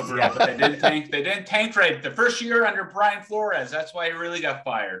had Joe Burrow, but they didn't tank. They didn't tank right the first year under Brian Flores. That's why he really got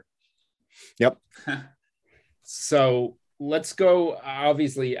fired. Yep. So let's go.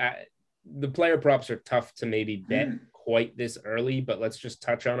 Obviously, the player props are tough to maybe bet quite this early, but let's just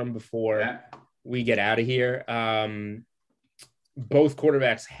touch on them before we get out of here. Both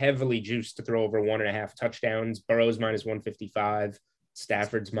quarterbacks heavily juiced to throw over 1.5 touchdowns. Burrow's minus 155,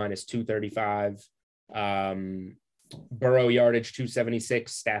 Stafford's minus 235. Burrow yardage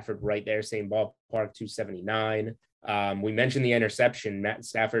 276, Stafford right there, same ballpark, 279. We mentioned the interception. Matt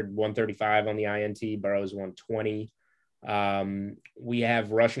Stafford 135 on the INT, Burrow's 120. We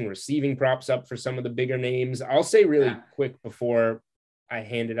have rushing receiving props up for some of the bigger names. I'll say really quick before I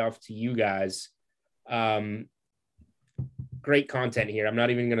hand it off to you guys. Great content here. I'm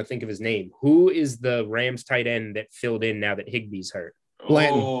not even going to think of his name. Who is the Rams tight end that filled in now that Higbee's hurt?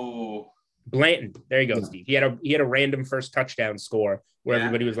 Blanton. There you go, Steve. He had a random first touchdown score where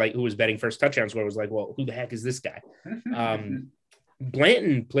everybody was like, who was betting first touchdown score was like, well, who the heck is this guy?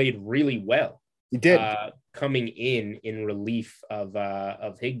 Blanton played really well. He did. Coming in relief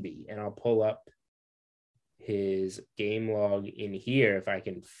of Higbee, and I'll pull up his game log in here if I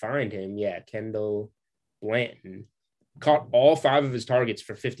can find him. Yeah, Kendall Blanton caught all 5 of his targets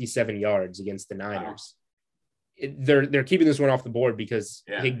for 57 yards against the Niners. Wow. They're keeping this one off the board because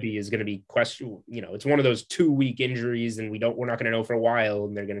Higbee is going to be questioned. You know, it's one of those 2-week injuries, and we're not going to know for a while,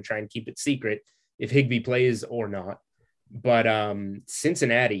 and they're going to try and keep it secret if Higbee plays or not. But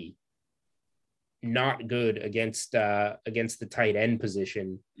Cincinnati, not good against the tight end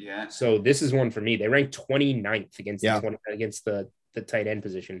position. Yeah. So this is one for me. They ranked 29th against the tight end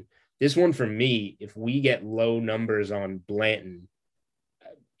position. This one for me, if we get low numbers on Blanton,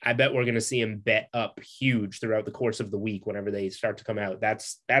 I bet we're going to see him bet up huge throughout the course of the week whenever they start to come out.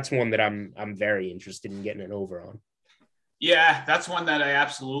 That's one that I'm very interested in getting an over on. Yeah, that's one that I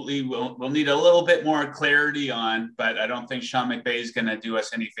absolutely will need a little bit more clarity on, but I don't think Sean McVay is going to do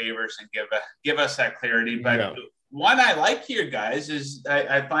us any favors and give us that clarity. But one I like here, guys, is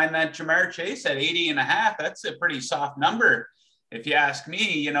I find that Ja'Marr Chase at 80.5, that's a pretty soft number. If you ask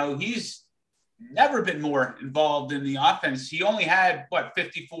me, you know, he's never been more involved in the offense. He only had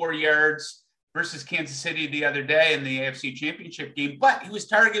 54 yards versus Kansas City the other day in the AFC Championship game, but he was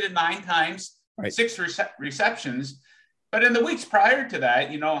targeted 9 times, 6 receptions. But in the weeks prior to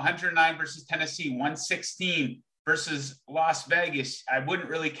that, you know, 109 versus Tennessee, 116 versus Las Vegas. I wouldn't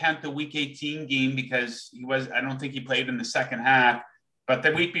really count the week 18 game because I don't think he played in the second half. But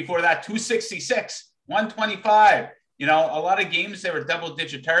the week before that, 266, 125. You know, a lot of games, they were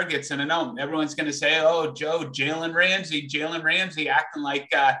double-digit targets. And I know everyone's going to say, oh, Jalen Ramsey acting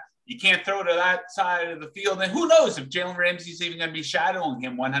like you can't throw to that side of the field. And who knows if Jalen Ramsey's even going to be shadowing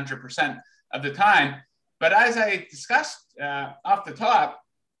him 100% of the time. But as I discussed off the top,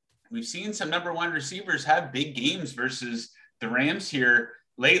 we've seen some number 1 receivers have big games versus the Rams here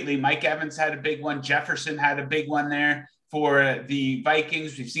lately. Mike Evans had a big one. Jefferson had a big one there for the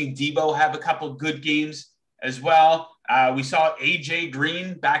Vikings. We've seen Debo have a couple good games as well. We saw AJ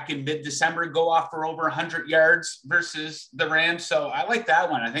Green back in mid-December go off for over 100 yards versus the Rams. So I like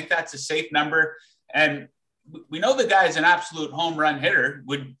that one. I think that's a safe number. And we know the guy's an absolute home run hitter.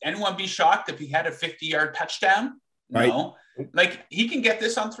 Would anyone be shocked if he had a 50-yard touchdown? No. Right. Like, he can get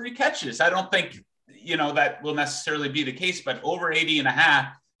this on 3 catches. I don't think, you know, that will necessarily be the case, but over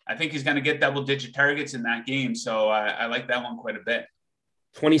 80.5, I think he's going to get double-digit targets in that game. So I like that one quite a bit.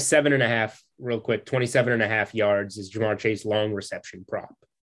 27.5, real quick, 27.5 yards is Ja'Marr Chase long reception prop.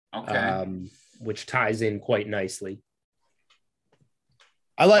 Okay. Which ties in quite nicely.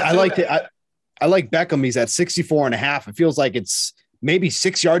 I like Beckham. He's at 64.5. It feels like it's maybe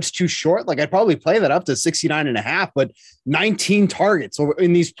 6 yards too short. Like, I'd probably play that up to 69.5, but 19 targets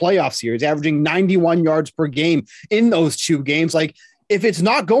in these playoffs here. He's averaging 91 yards per game in those 2 games. Like, if it's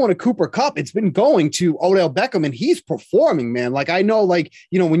not going to Cooper Kupp, it's been going to Odell Beckham, and he's performing, man. Like, I know, like,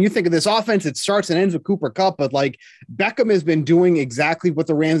 you know, when you think of this offense, it starts and ends with Cooper Kupp, but like, Beckham has been doing exactly what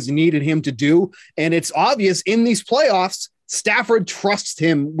the Rams needed him to do. And it's obvious in these playoffs, Stafford trusts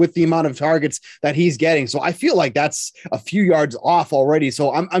him with the amount of targets that he's getting. So I feel like that's a few yards off already.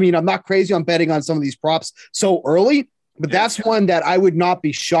 So I'm not crazy on betting on some of these props so early, but that's one that I would not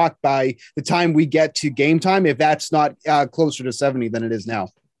be shocked by the time we get to game time if that's not closer to 70 than it is now.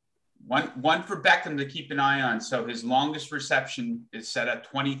 One for Beckham to keep an eye on. So his longest reception is set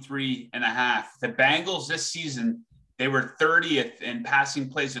at 23.5. The Bengals this season, they were 30th in passing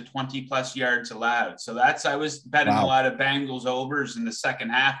plays at 20+ yards allowed. So I was betting a lot of Bengals overs in the second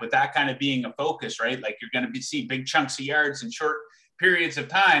half with that kind of being a focus, right? Like, you're going to see big chunks of yards in short periods of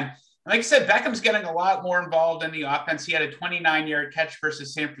time. Like I said, Beckham's getting a lot more involved in the offense. He had a 29-yard catch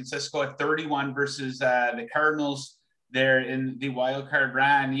versus San Francisco at 31 versus the Cardinals there in the wild card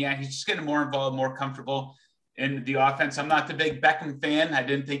round. Yeah, he's just getting more involved, more comfortable in the offense. I'm not the big Beckham fan. I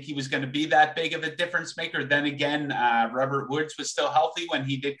didn't think he was going to be that big of a difference maker. Then again, Robert Woods was still healthy when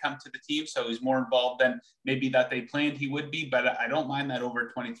he did come to the team, so he's more involved than maybe that they planned he would be, but I don't mind that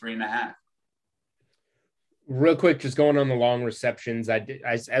over 23.5. Real quick, just going on the long receptions.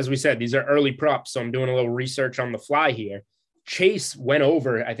 As we said, these are early props, so I'm doing a little research on the fly here. Chase went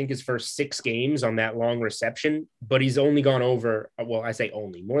over, I think, his first 6 games on that long reception, but he's only gone over, well, I say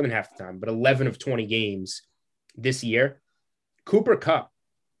only, more than half the time, but 11 of 20 games this year. Cooper Kupp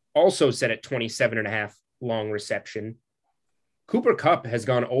also set at 27.5 long reception. Cooper Kupp has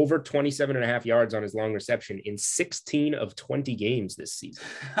gone over 27.5 yards on his long reception in 16 of 20 games this season.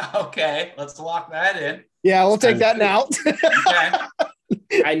 Okay, let's lock that in. Yeah, we'll take that now.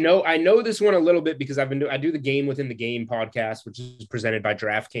 Okay. I know this one a little bit because I do the Game Within the Game podcast, which is presented by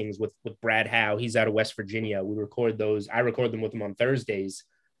DraftKings with Brad Howe. He's out of West Virginia. We record those. I record them with him on Thursdays.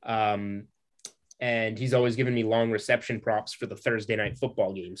 And he's always given me long reception props for the Thursday night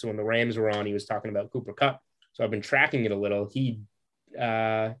football game. So when the Rams were on, he was talking about Cooper Kupp. So I've been tracking it a little. He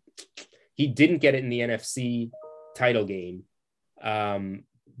didn't get it in the NFC title game.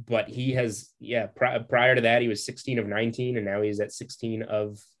 But he has, prior to that, he was 16 of 19, and now he's at 16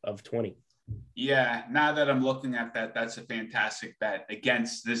 of 20. Yeah, now that I'm looking at that, that's a fantastic bet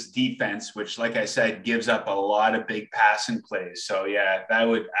against this defense, which, like I said, gives up a lot of big passing plays. So, yeah, that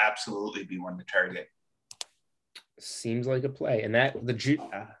would absolutely be one to target. Seems like a play. And I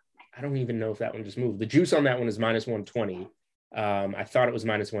don't even know if that one just moved. The juice on that one is minus 120. I thought it was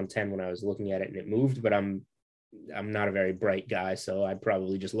minus 110 when I was looking at it, and it moved, but I'm not a very bright guy, so I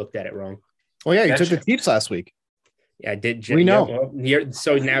probably just looked at it wrong. Oh, yeah, you took the Chiefs last week. Yeah, I did. We know.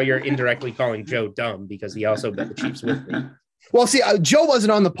 So now you're indirectly calling Joe dumb because he also bet the Chiefs with me. Well, see, Joe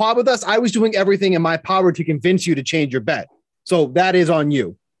wasn't on the pod with us. I was doing everything in my power to convince you to change your bet. So that is on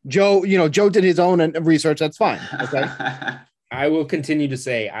you. Joe, Joe did his own research. That's fine. Okay. I will continue to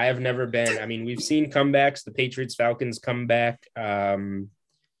say I have never been. I mean, we've seen comebacks. The Patriots Falcons come back. I'm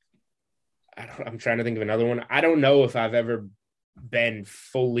trying to think of another one. I don't know if I've ever been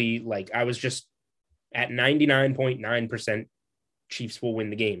fully I was just at 99.9% Chiefs will win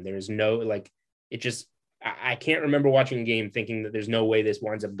the game. There's no I can't remember watching a game thinking that there's no way this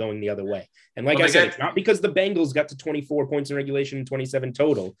winds up going the other way. And I said, it's not because the Bengals got to 24 points in regulation and 27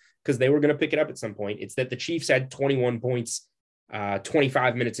 total because they were going to pick it up at some point. It's that the Chiefs had 21 points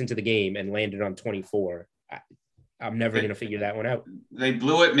 25 minutes into the game and landed on 24. I'm never going to figure that one out. They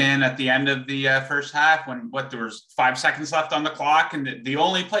blew it, man, at the end of the first half when there was 5 seconds left on the clock. And the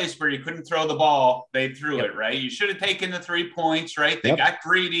only place where you couldn't throw the ball, they threw it, right? You should have taken the 3 points, right? They got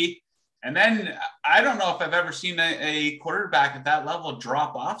greedy. And then I don't know if I've ever seen a quarterback at that level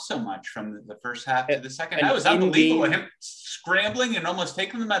drop off so much from the first half to the second. That was unbelievable. Him scrambling and almost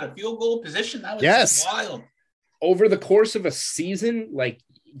taking them out of field goal position. That was wild. Over the course of a season,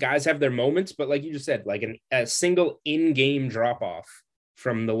 guys have their moments, but like you just said, a single in-game drop-off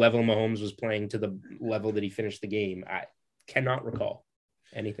from the level Mahomes was playing to the level that he finished the game, I cannot recall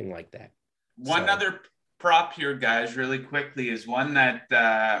anything like that. One other prop here, guys, really quickly, is one that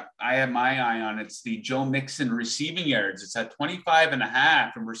I have my eye on. It's the Joe Mixon receiving yards. It's at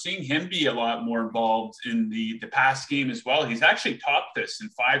 25.5, and we're seeing him be a lot more involved in the pass game as well. He's actually topped this in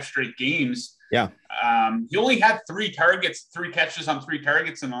 5 straight games. Yeah. He only had 3 catches on 3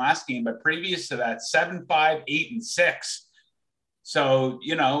 targets in the last game, but previous to that, 7, 5, 8, and 6. So,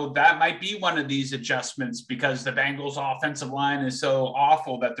 that might be one of these adjustments because the Bengals offensive line is so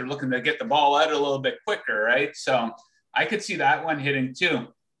awful that they're looking to get the ball out a little bit quicker, right? So I could see that one hitting too.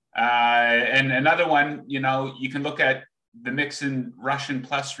 And another one, you can look at the Mixon Russian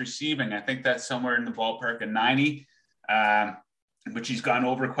plus receiving. I think that's somewhere in the ballpark of 90. Which he's gone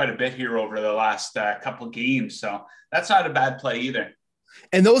over quite a bit here over the last couple of games. So that's not a bad play either.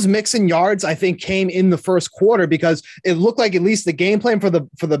 And those Mixon yards, I think, came in the first quarter because it looked like at least the game plan for the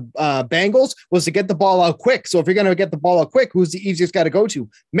Bengals was to get the ball out quick. So if you're going to get the ball out quick, who's the easiest guy to go to?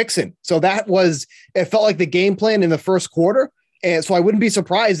 Mixon. So it felt like the game plan in the first quarter. And so I wouldn't be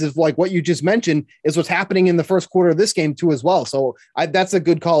surprised if what you just mentioned is what's happening in the first quarter of this game too as well. So that's a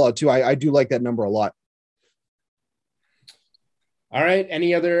good call out too. I do like that number a lot. All right.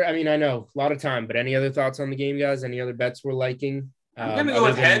 Any other, I know a lot of time, but any other thoughts on the game, guys? Any other bets we're liking? I'm going to go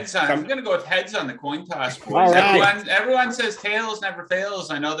with heads on. I'm going to go with heads on the coin toss, boys. Right. Everyone says tails never fails.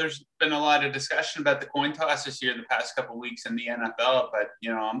 I know there's been a lot of discussion about the coin toss this year, the past couple of weeks in the NFL, but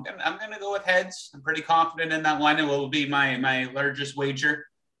I'm going to go with heads. I'm pretty confident in that one. It will be my largest wager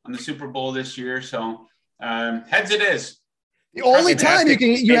on the Super Bowl this year. So heads it is. The only time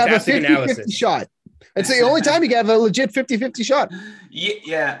you have a 50-50 shot. It's the only time you can have a legit 50-50 shot.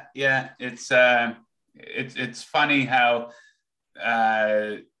 Yeah. It's funny how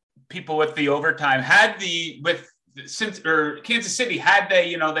people with the overtime Kansas City had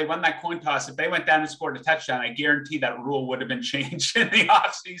they won that coin toss. If they went down and scored a touchdown, I guarantee that rule would have been changed in the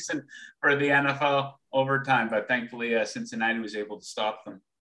offseason for the NFL overtime. But thankfully, Cincinnati was able to stop them.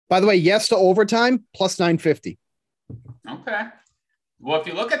 By the way, yes to overtime plus 950. Okay. Well, if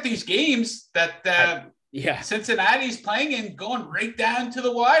you look at these games that Cincinnati's playing in, going right down to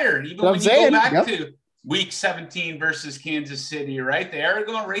the wire, even when you go back to Week 17 versus Kansas City, right? They are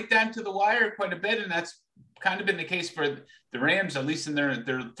going right down to the wire quite a bit, and that's kind of been the case for the Rams, at least in their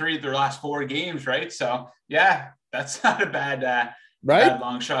 3 of their last 4 games, right? So, yeah, that's not a bad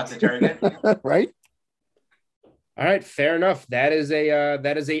long shot to target. Right? All right, fair enough. That is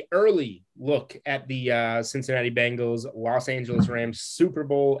a early look at the Cincinnati Bengals Los Angeles Rams Super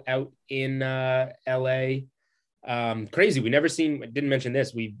Bowl out in LA. Crazy. We never didn't mention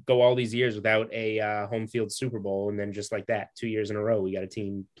this. We go all these years without a home field Super Bowl, and then just like that, 2 years in a row, we got a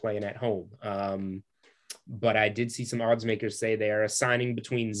team playing at home. But I did see some odds makers say they are assigning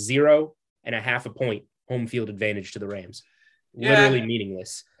between 0.5 point home field advantage to the Rams. Literally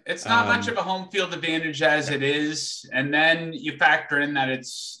meaningless. It's not much of a home field advantage as it is. And then you factor in that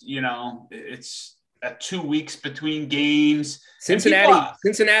it's 2 weeks between games.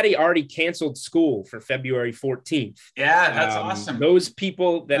 Cincinnati already canceled school for February 14th. Yeah, that's awesome. Those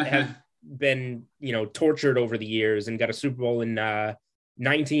people that have been, tortured over the years and got a Super Bowl in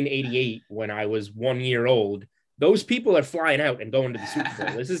 1988 when I was 1 year old, those people are flying out and going to the Super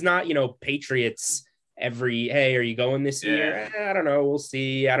Bowl. This is not, Patriots hey, are you going this year? I don't know. We'll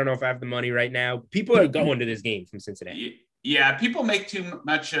see. I don't know if I have the money right now. People are going to this game from Cincinnati. Yeah, people make too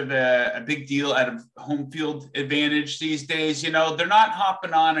much of a big deal out of home field advantage these days. They're not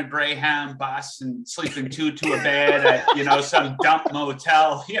hopping on a Greyhound bus and sleeping to a bed at, some dump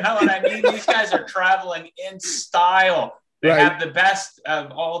motel. You know what I mean? These guys are traveling in style. They have the best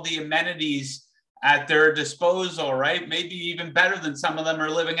of all the amenities at their disposal, right? Maybe even better than some of them are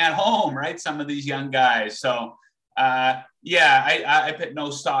living at home, right? Some of these young guys. So, I put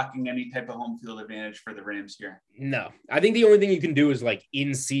no stock in any type of home field advantage for the Rams here. No, I think the only thing you can do is like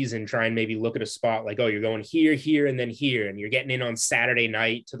in season, try and maybe look at a spot like, oh, you're going here, and then here, and you're getting in on Saturday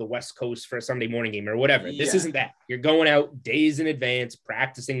night to the West Coast for a Sunday morning game or whatever. Yeah. This isn't that. You're going out days in advance,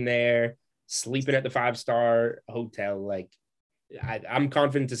 practicing there, sleeping at the 5-star hotel. Like, I'm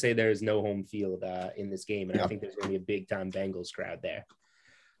confident to say there is no home field in this game, and I think there's going to be a big-time Bengals crowd there.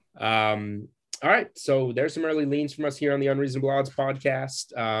 All right, so there's some early leans from us here on the Unreasonable Odds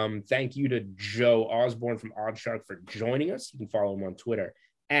podcast. Thank you to Joe Osborne from OddsShark for joining us. You can follow him on Twitter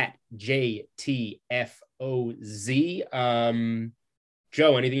at JTFOZ.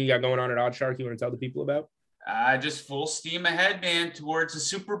 Joe, anything you got going on at OddsShark you want to tell the people about? Just full steam ahead, man, towards the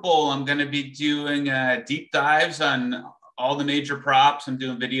Super Bowl. I'm going to be doing deep dives on all the major props. I'm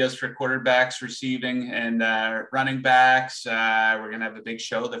doing videos for quarterbacks, receiving, and running backs. We're going to have a big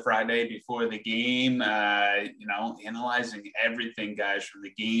show the Friday before the game, analyzing everything, guys, from the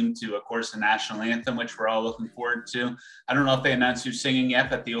game to, of course, the national anthem, which we're all looking forward to. I don't know if they announced who's singing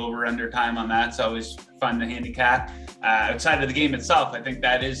yet, but the over-under time on that's always fun to handicap. Outside of the game itself, I think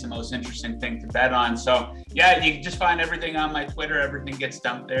that is the most interesting thing to bet on. So, yeah, you can just find everything on my Twitter. Everything gets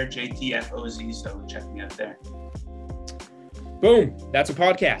dumped there, JTFOZ, so check me out there. Boom. That's a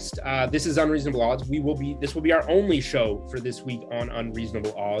podcast. This is Unreasonable Odds. This will be our only show for this week on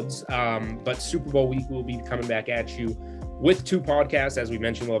Unreasonable Odds. But Super Bowl week will be coming back at you with 2 podcasts. As we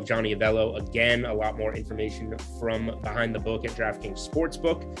mentioned, we'll have Johnny Avello. Again, a lot more information from behind the book at DraftKings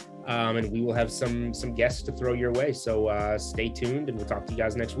Sportsbook. And we will have some guests to throw your way. So stay tuned, and we'll talk to you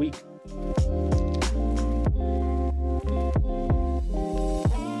guys next week.